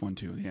 that's a rough one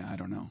too. Yeah, I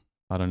don't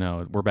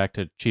know. We're back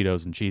to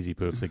Cheetos and cheesy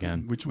poofs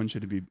again. Which one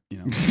should it be?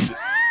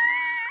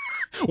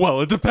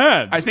 Well, it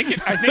depends. I think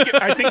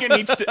it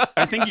needs to.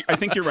 I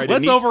think you're right.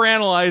 Let's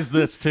overanalyze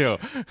this too.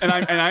 And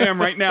I am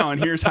right now.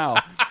 And here's how.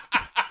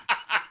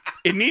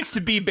 It needs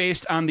to be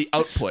based on the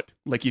output.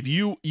 Like if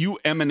you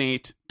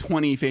emanate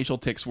 20 facial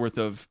tics worth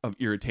of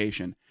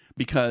irritation,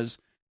 because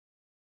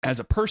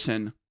as a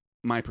person,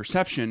 my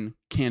perception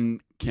can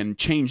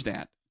change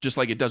that. Just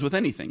like it does with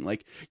anything.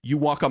 Like you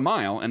walk a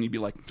mile and you'd be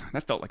like,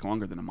 that felt like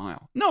longer than a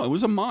mile. No, it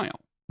was a mile.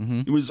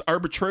 Mm-hmm. It was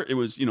arbitrary. It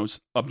was,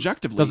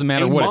 objectively. Doesn't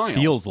matter what mile. It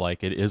feels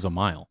like. It is a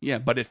mile. Yeah,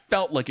 but it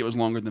felt like it was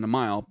longer than a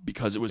mile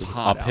because it was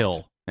hot uphill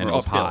out. And it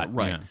was uphill, hot.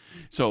 Right. Yeah.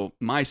 So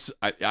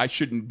I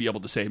shouldn't be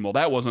able to say, well,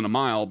 that wasn't a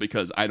mile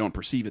because I don't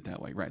perceive it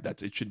that way. Right.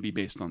 It should be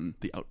based on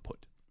the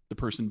output. The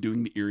person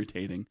doing the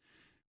irritating.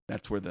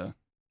 That's where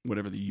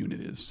whatever the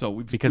unit is. So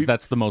because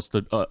that's the most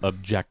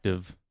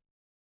objective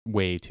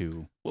way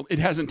to. Well, it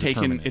hasn't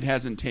taken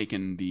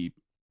the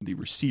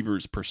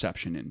receiver's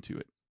perception into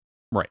it.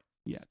 Right.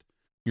 Yet.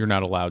 You're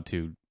not allowed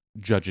to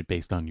judge it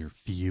based on your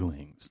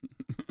feelings.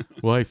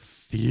 Well, I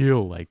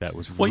feel like that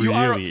was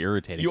really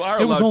irritating.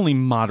 It was only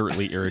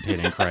moderately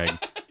irritating, Craig.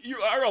 You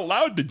are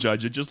allowed to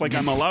judge it, just like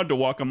I'm allowed to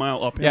walk a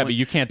mile uphill. Yeah, but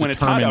you can't when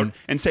determine it's hot out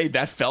and say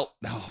that felt.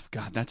 Oh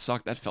God, that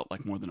sucked. That felt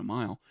like more than a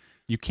mile.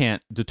 You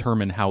can't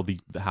determine how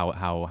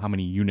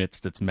many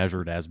units that's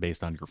measured as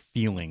based on your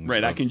feelings.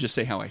 Right. I can just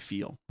say how I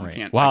feel. Right. I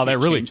can't, wow, I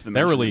can't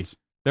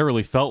that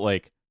really felt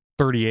like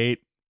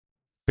 38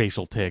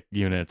 facial tick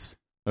units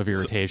of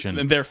irritation.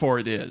 And therefore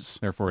it is.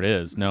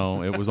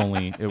 No, it was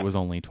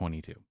only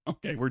 22.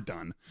 Okay, we're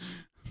done.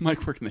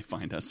 Mike, where can they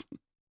find us?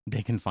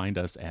 They can find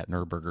us at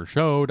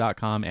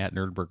nerdburgershow.com, at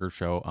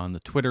nerdburgershow on the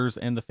Twitters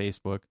and the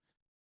Facebook.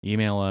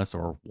 Email us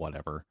or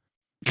whatever.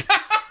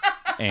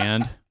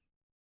 And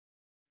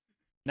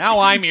now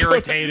I'm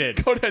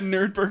irritated. Go to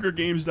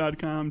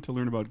nerdburgergames.com to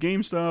learn about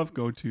game stuff.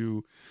 Go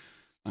to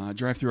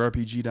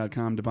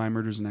drivethrurpg.com to buy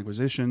Murders and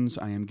Acquisitions.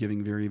 I am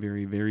giving very,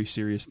 very, very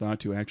serious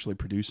thought to actually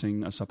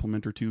producing a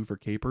supplement or two for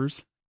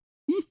Capers.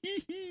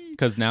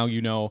 Because now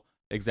you know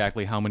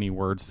exactly how many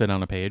words fit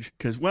on a page?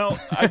 Because, well,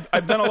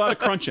 I've done a lot of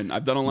crunching.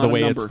 I've done a lot The of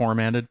way number. it's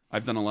formatted?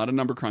 I've done a lot of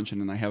number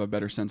crunching, and I have a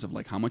better sense of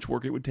like how much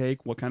work it would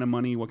take, what kind of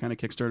money, what kind of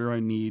Kickstarter I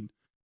need,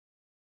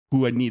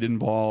 who I'd need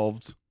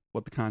involved,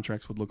 what the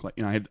contracts would look like.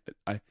 You know,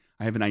 I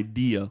have an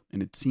idea,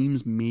 and it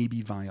seems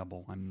maybe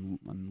viable. I'm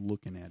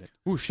looking at it.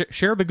 Ooh,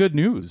 share the good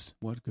news.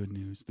 What good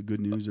news? The good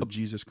news of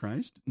Jesus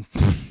Christ?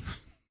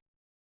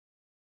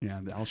 Yeah,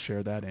 I'll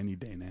share that any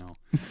day now.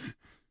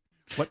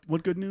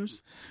 What good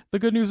news? The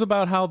good news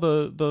about how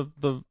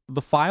the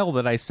file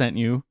that I sent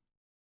you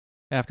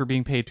after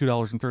being paid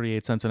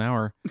 $2.38 an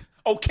hour.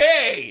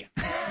 Okay.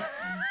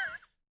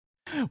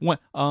 What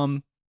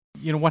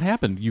what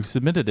happened? You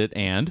submitted it,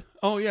 and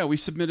oh yeah, we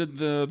submitted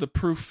the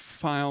proof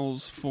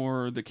files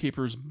for the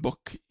Capers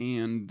book,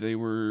 and they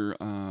were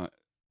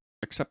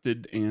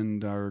accepted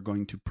and are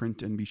going to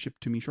print and be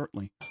shipped to me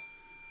shortly.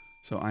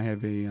 So I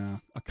have a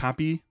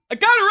copy. I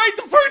got it right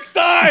the first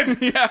time.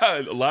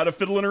 Yeah, a lot of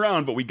fiddling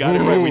around, but we got it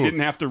right. We didn't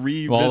have to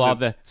revisit. Well,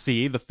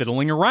 the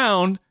fiddling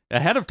around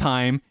ahead of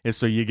time is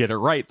so you get it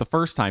right the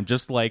first time,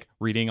 just like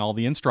reading all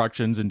the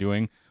instructions and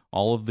doing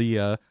all of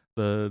the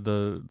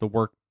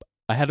work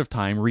ahead of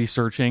time,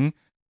 researching,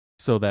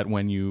 so that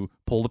when you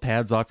pull the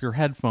pads off your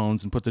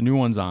headphones and put the new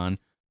ones on,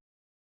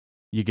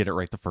 you get it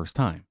right the first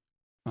time.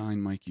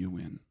 Fine, Mike, you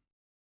win.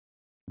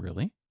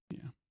 Really?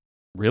 Yeah.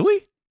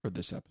 Really? For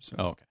this episode.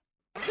 Oh, okay.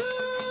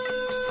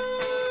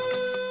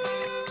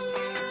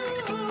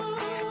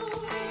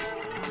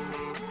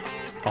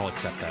 I'll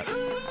accept that.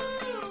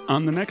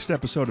 On the next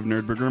episode of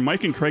Nerdburger,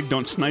 Mike and Craig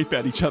don't snipe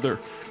at each other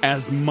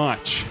as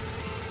much.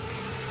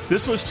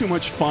 This was too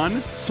much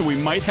fun, so we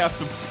might have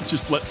to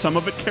just let some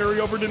of it carry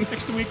over to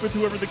next week with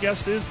whoever the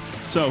guest is.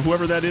 So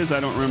whoever that is, I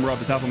don't remember off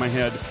the top of my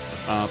head.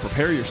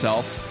 Prepare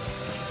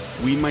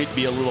yourself. We might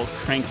be a little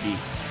cranky.